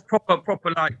 A lot of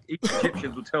proper like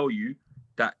Egyptians will tell you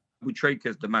that Abu Treka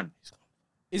is the man.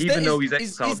 Even though he's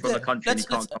exiled from the country, he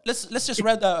can't come. Let's just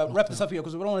wrap this up here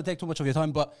because we don't want to take too much of your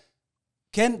time. But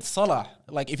can Salah,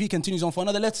 like if he continues on for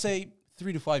another, let's say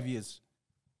 3 to 5 years,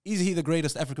 is he the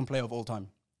greatest African player of all time?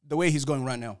 The way he's going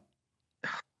right now.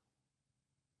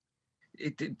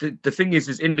 the thing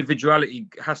is individuality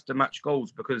has to match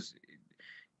goals, because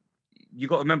you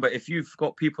got to remember, if you've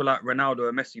got people like Ronaldo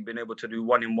or Messi being able to do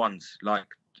 1-in-1s, like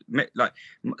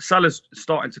Salah's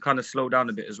starting to kind of slow down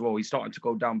a bit as well. He's starting to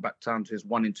go back down to his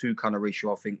 1-in-2 kind of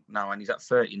ratio, I think now, and he's at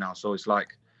 30 now. So it's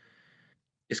like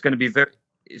it's going to be very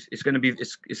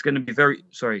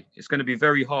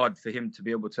hard for him to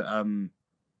be able to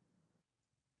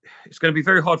it's going to be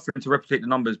very hard for him to replicate the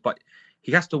numbers, but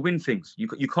he has to win things. You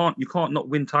can't not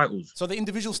win titles. So the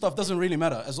individual stuff doesn't really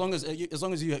matter as long as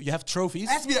you have trophies. It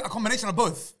has to be a combination of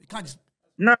both. You can't just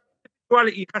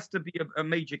Quality has to be a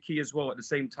major key as well at the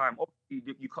same time.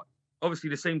 Obviously,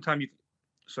 the same time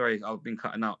sorry, I've been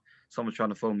cutting out. Someone's trying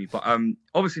to phone me. But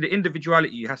obviously, the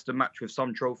individuality has to match with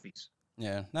some trophies.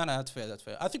 Yeah, no, that's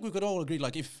fair. I think we could all agree.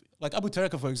 Like Abu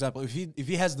Tareka, for example, if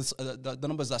he has the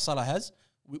numbers that Salah has,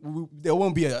 there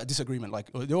won't be a disagreement.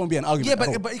 Like there won't be an argument.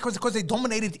 Yeah, but because they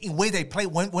dominated in where they play,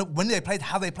 when they played,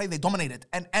 how they played, they dominated,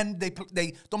 and they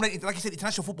dominated. Like you said,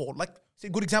 international football. Like it's a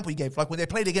good example you gave. Like when they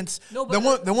played against, they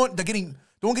weren't getting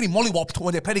mollywopped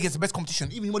when they played against the best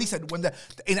competition. Even what he said, when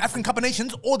in African Cup of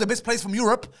Nations, all the best players from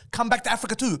Europe come back to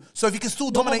Africa too. So if you can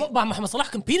still dominate, but Mohamed Salah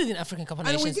competed in African Cup of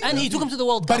Nations, and he took him to the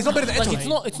World Cup. But he's not better than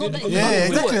Eto'o. It's not that. Yeah,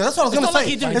 exactly. That's what I was gonna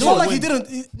say. It's not like he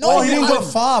didn't. No, he didn't go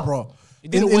far, bro.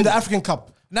 In the African Cup.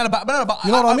 No, but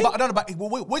you know what I mean?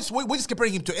 We're just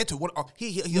comparing him to Eto'o.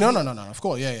 No. Of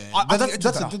course, yeah. I think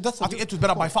Eto'o's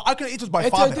better by far. I think Eto'o's by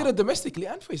far. Eto'o did it domestically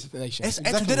and for his nation.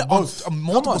 Eto'o did it on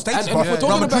multiple stages, bro.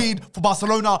 Real Madrid, for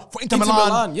Barcelona, for Inter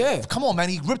Milan. Yeah. Come on, man.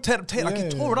 He ripped it, like he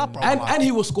tore it up, bro. And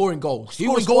he was scoring goals. He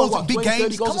was scoring goals in big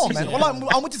games. Come on, man.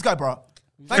 I'm with this guy, bro.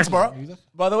 Thanks, bro.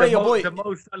 By the way, your boy, the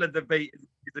Mo Salah debate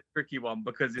is a tricky one,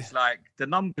 because it's like the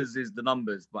numbers is the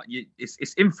numbers, but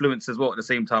it's influence as well at the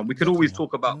same time. We could always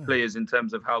talk about players in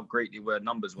terms of how great they were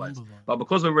numbers-wise, but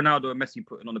because of Ronaldo and Messi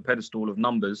putting on the pedestal of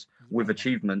numbers with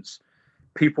achievements,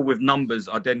 people with numbers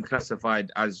are then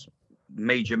classified as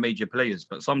major players.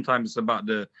 But sometimes it's about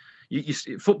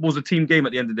football's a team game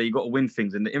at the end of the day. You got to win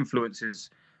things, and the influences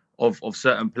of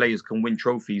certain players can win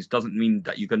trophies doesn't mean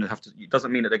that it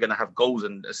doesn't mean that they're going to have goals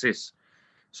and assists.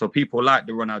 So people like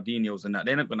the Ronaldinhos and that,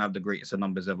 they're not going to have the greatest of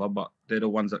numbers ever, but they're the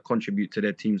ones that contribute to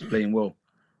their teams playing well.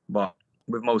 But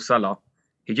with Mo Salah,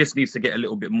 he just needs to get a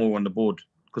little bit more on the board,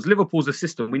 because Liverpool's a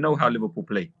system. We know how Liverpool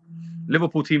play.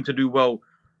 Liverpool team to do well.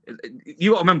 You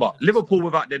got to remember, Liverpool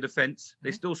without their defence,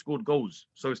 they still scored goals.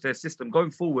 So it's their system. Going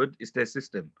forward, it's their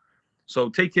system. So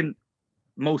taking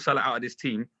Mo Salah out of this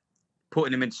team,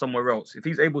 putting him in somewhere else, if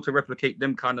he's able to replicate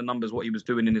them kind of numbers, what he was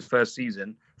doing in his first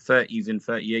season, 30s and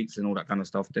 38s and all that kind of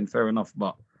stuff, then fair enough.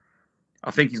 But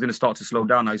I think he's going to start to slow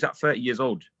down now. He's at 30 years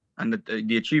old, and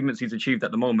the achievements he's achieved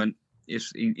at the moment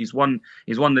he's won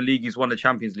the league, he's won the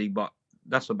Champions League, but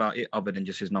that's about it, other than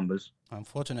just his numbers.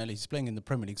 Unfortunately, he's playing in the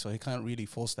Premier League, so he can't really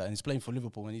force that, and he's playing for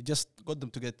Liverpool, and he just got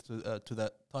them to get to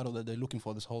that title that they're looking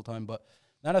for this whole time. But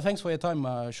Nana, thanks for your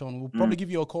time, Sean. We'll probably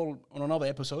give you a call on another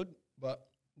episode, but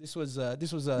this was a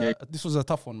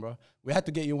tough one, bro. We had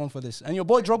to get you on for this. And your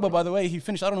boy Drogba, by the way, he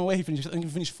finished. I don't know where he finished. I think he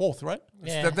finished 4th, right?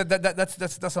 Yeah.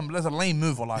 That's a lame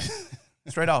move, like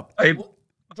straight up. Hey,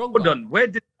 hold on. Where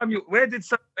did Samuel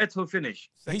Eto'o finish?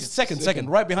 He's second,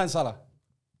 right behind Salah.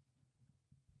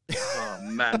 Oh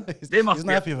man, he's not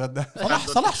happy about that.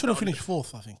 Salah should have finished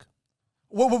 4th, I think.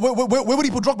 Where would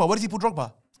he put Drogba? Where does he put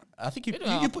Drogba? I think you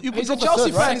put he's a Drogba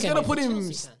Chelsea third, fan. right? He's gonna put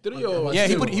him 3 or yeah.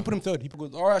 He put him 3rd. He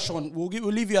put all right, Sean. We'll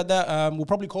leave you at that. We'll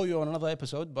probably call you on another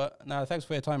episode. But thanks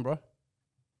for your time, bro.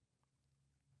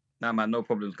 Nah, man, no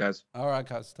problems, guys. All right,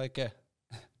 guys, take care.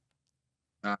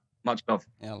 Much love.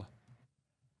 Yeah.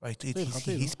 Right,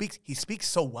 he speaks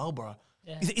so well, bro.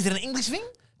 Yeah. Is it an English thing?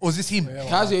 Or is this him?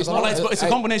 It's a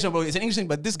combination, bro. It's an English thing,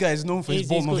 but this guy is known for his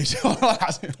ball knowledge.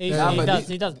 He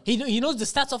does. He knows the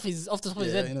stats off the top of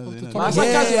his head.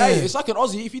 It's like an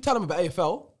Aussie. If you tell him about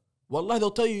AFL, wallahi, they'll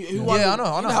tell you who won. Yeah, I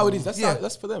know. You know how it is.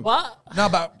 That's for them. What? No,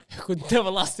 but I could never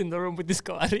last in the room with this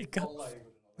guy.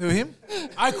 who, him?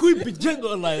 I could be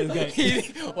gentle like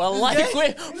this guy. Wallahi,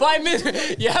 quick, 5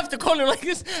 minutes. You have to call him like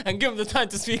this and give him the time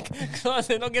to speak. Because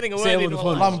they're not getting a word in.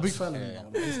 I'm a big fan.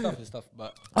 It's tough.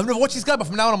 But I've never watched this guy, but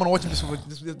from now on I'm gonna watch him.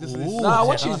 This. Nah, I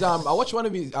watch his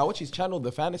I watch his channel,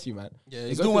 The Fantasy Man. yeah,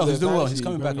 he's doing well. He's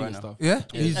coming back right now. Yeah.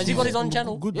 Has he got his own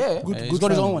channel? Good. Yeah. He's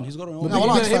got his own one. He's got his own No, one.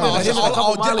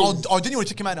 I'll genuinely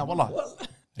check him out now. Wallah.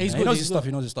 He knows his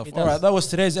stuff. All right, that was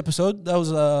today's episode. That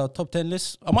was a top 10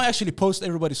 list. I might actually post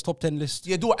everybody's top 10 list.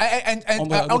 Yeah, do it. And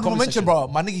honorable mention, bro.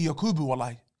 My nigga Yakubu,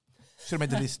 wallahi. Should have made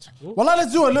the list. Well,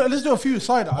 let's do a few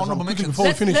side honorable mentions before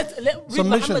we finish. Some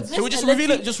mentions. Should we just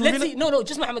reveal it? Just reveal it? No,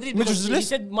 just Mohamed Reed. Because he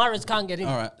said Mahrez can't get in.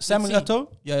 All right, Samuel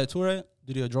Eto'o, Yaya Toure,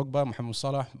 Didier Drogba, Mohamed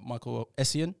Salah, Michael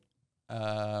Essien,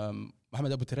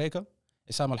 Mohamed Abu Tareka,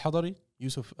 Isam Al-Hadari,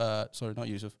 Yusuf, sorry, not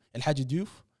Yusuf, El Haji Diouf,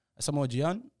 Samoa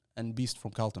Gyan, and Beast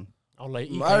from Carlton. Mahrez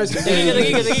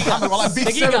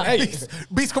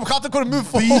Beast from Carlton couldn't move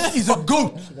for. Beast is a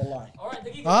goat.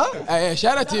 Hey,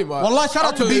 shout out to him, man. Wallah, shout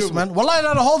out to Beast, man. Wallah,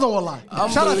 no, hold on, wallah.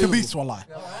 Shout out to Beast, wallah.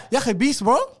 Yeah, Beast,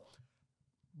 bro.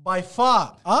 By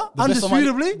far,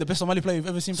 undisputably, the best Somali player you've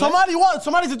ever seen. Somali what?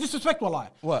 Somali's a disrespect,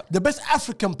 wallah. What? The best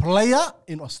African player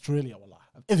in Australia, wallah.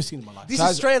 I've ever seen in my life. This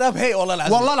is straight up hate, wallah.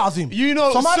 Wallah al-azim. You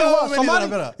know, Somali, so many Somali, that are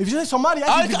better. if you say Somali,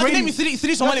 I can name you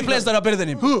three Somali players that are better than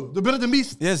him. Who? They're better than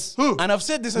Beast? Yes. Who? And I've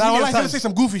said this a Nah, million wallah, times. say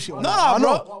some goofy shit. No,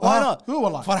 bro. Why not? Who,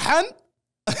 wallah? Farhan?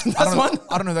 That's one.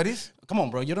 I don't know who that is. Come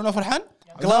on, bro. You don't know Farhan?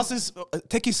 Glasses,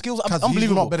 techie skills, He's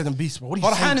unbelievable. not better than Beast, bro. What are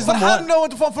you Farhan saying, is bro? number one. know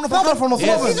what the fuck from the From the He's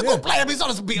a yeah. good player, but he's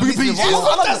not a beast. Beast.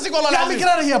 Fantastic, wallah. Yeah, get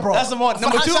out of here, bro. That's the one.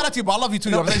 Number two. Shout out to you, but I love you too.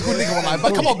 You're a good nigga, wallah.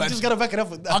 But come on, man. You just gotta back it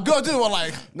up with that. I'll go do it,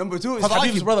 like. Number two is Because I like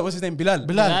Habib's you. brother. What's his name? Bilal.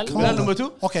 Bilal, come on. Number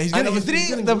two. Okay, he's and getting- number three, he's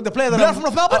getting- the player that Bilal from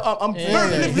North Melbourne? I'm He's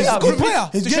very a good player.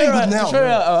 He's getting good now. To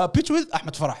share a pitch with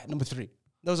Ahmed Farah. Number three.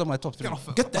 Those are my top three.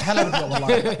 Get the hell out of here,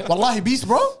 wallahi. Wallahi, Beast,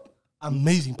 bro.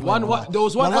 Amazing player. There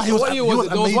was one. Wallahi, There was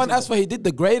one amazing. Asfa. He did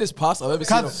the greatest pass I've ever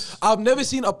seen. Cuz. I've never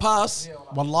seen a pass.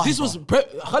 Wallahi, This was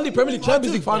Khali Premier League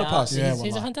Champions League final pass. Yeah, He's a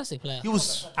wallah. fantastic player. He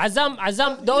was.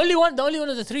 Azam, the only one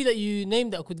of the three that you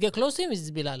named that could get close to him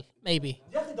is Bilal, maybe.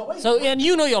 So, and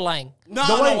you know you're lying. No,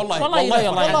 Wallahi, wallahi. you know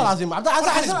you're lying. Wallahi, Azim.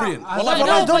 Farhan is brilliant. Wallahi, No,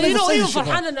 don't but you even know, say even this shit,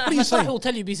 bro. Farhan and What are Ahmed you Farah saying? will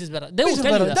tell you Beast is better. They Beast will is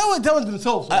tell you better. that. They were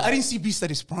themselves. I didn't see Beast at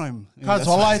his prime. Cuz,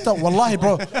 wallahi,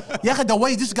 bro. Yeah, the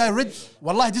way this guy read,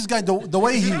 wallahi, this guy, the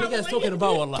way he, What are you guys talking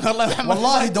about, wallah?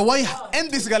 wallahi, the way, And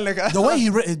this guy like the way he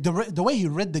read, the way he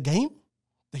read the game,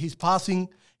 his passing,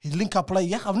 his link up play.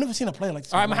 Yeah, I've never seen a player like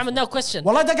this. All right, Mohammed, now question.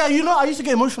 Wallahi, that guy, you know, I used to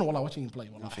get emotional while watching him play.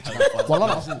 Wallahi,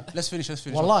 wallahi, Let's finish.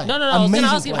 wallahi. No, I was going to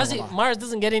ask him, Amazing Hasi, player, Mahrez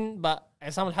doesn't get in, but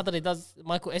Isam Al-Hadari does,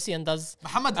 Michael Essien does.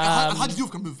 Mohamed Al-Hajj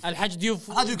Diouf can move. Al-Hajj Diouf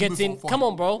Al-Hajj can gets move in. for- Come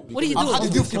on, bro. What are you Al-Hajj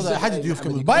doing? Diouf can wallahi. move. Hajj Diouf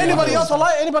can move. But anybody else,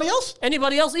 wallahi? Anybody else?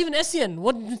 Anybody else? Even Essien?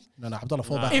 What? No, Abdullah,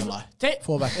 fall back, If- wallahi. take-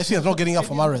 Fall back. Essien's not getting up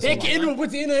for Mahrez. Take it in and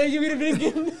put it in. You're going to bring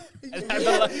him.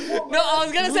 No, I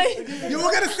was going to say. You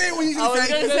were gonna say what you I was gonna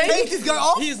going to say. say. Take this guy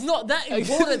off. He's not that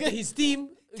important to his team.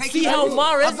 Take See him how out.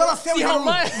 Mahrez. Abdullah, say See what how you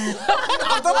want.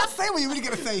 Mahrez. I'm not saying what you're really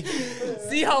gonna say.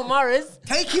 See how Mahrez.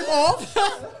 Take him off.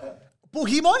 Put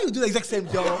him on. You do the exact same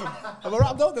job. Am I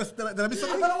right, though? Did I miss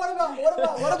something?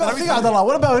 What about Abdullah?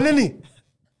 What about Lenny?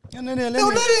 Lenny's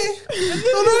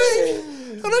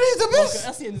the best.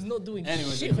 Essien is not doing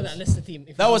shit for that Leicester team.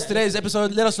 That was today's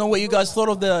episode. Let us know what you guys thought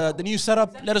of the new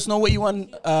setup. Let us know what you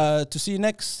want to see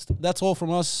next. That's all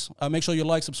from us. Make sure you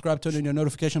like, subscribe, turn on your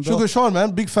notification bell. Suga Shaun,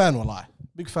 man, big fan, wallahi.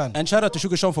 Big fan. And shout out to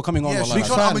Suga Shaun for coming on. Yeah, wallahi. Suga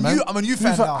Shaun, I'm a new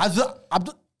fan now.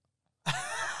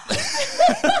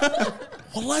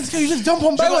 Wallahi, this guy, you just jump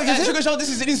on back like this. Suga Shaun, this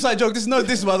is an inside joke. This is not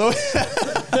this, by the way.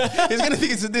 He's gonna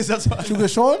think it's this. That's why. Suga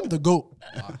Shaun, the GOAT.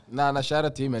 Nah, shout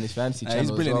out to him and his fancy he's channel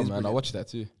as brilliant, well, he's man. I brilliant. watched that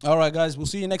too. All right, guys. We'll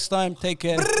see you next time. Take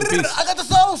care. And peace. I got the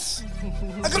sauce.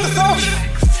 I got the sauce.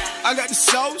 I got the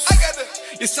sauce. I got the.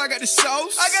 Yes, I got the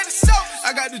sauce. I got the sauce.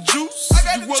 I got the juice. I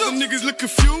got the juice. You other niggas look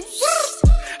confused.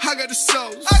 I got the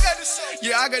sauce. I got the sauce.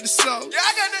 Yeah, I got the sauce. Yeah,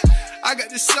 I got the. I got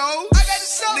the sauce. I got the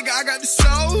sauce. Nigga, I got the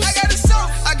sauce. I got the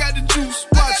sauce. I got the juice.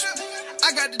 Watch.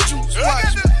 I got the juice.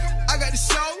 Watch. I got the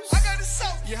sauce. I got the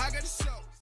sauce. Yeah, I got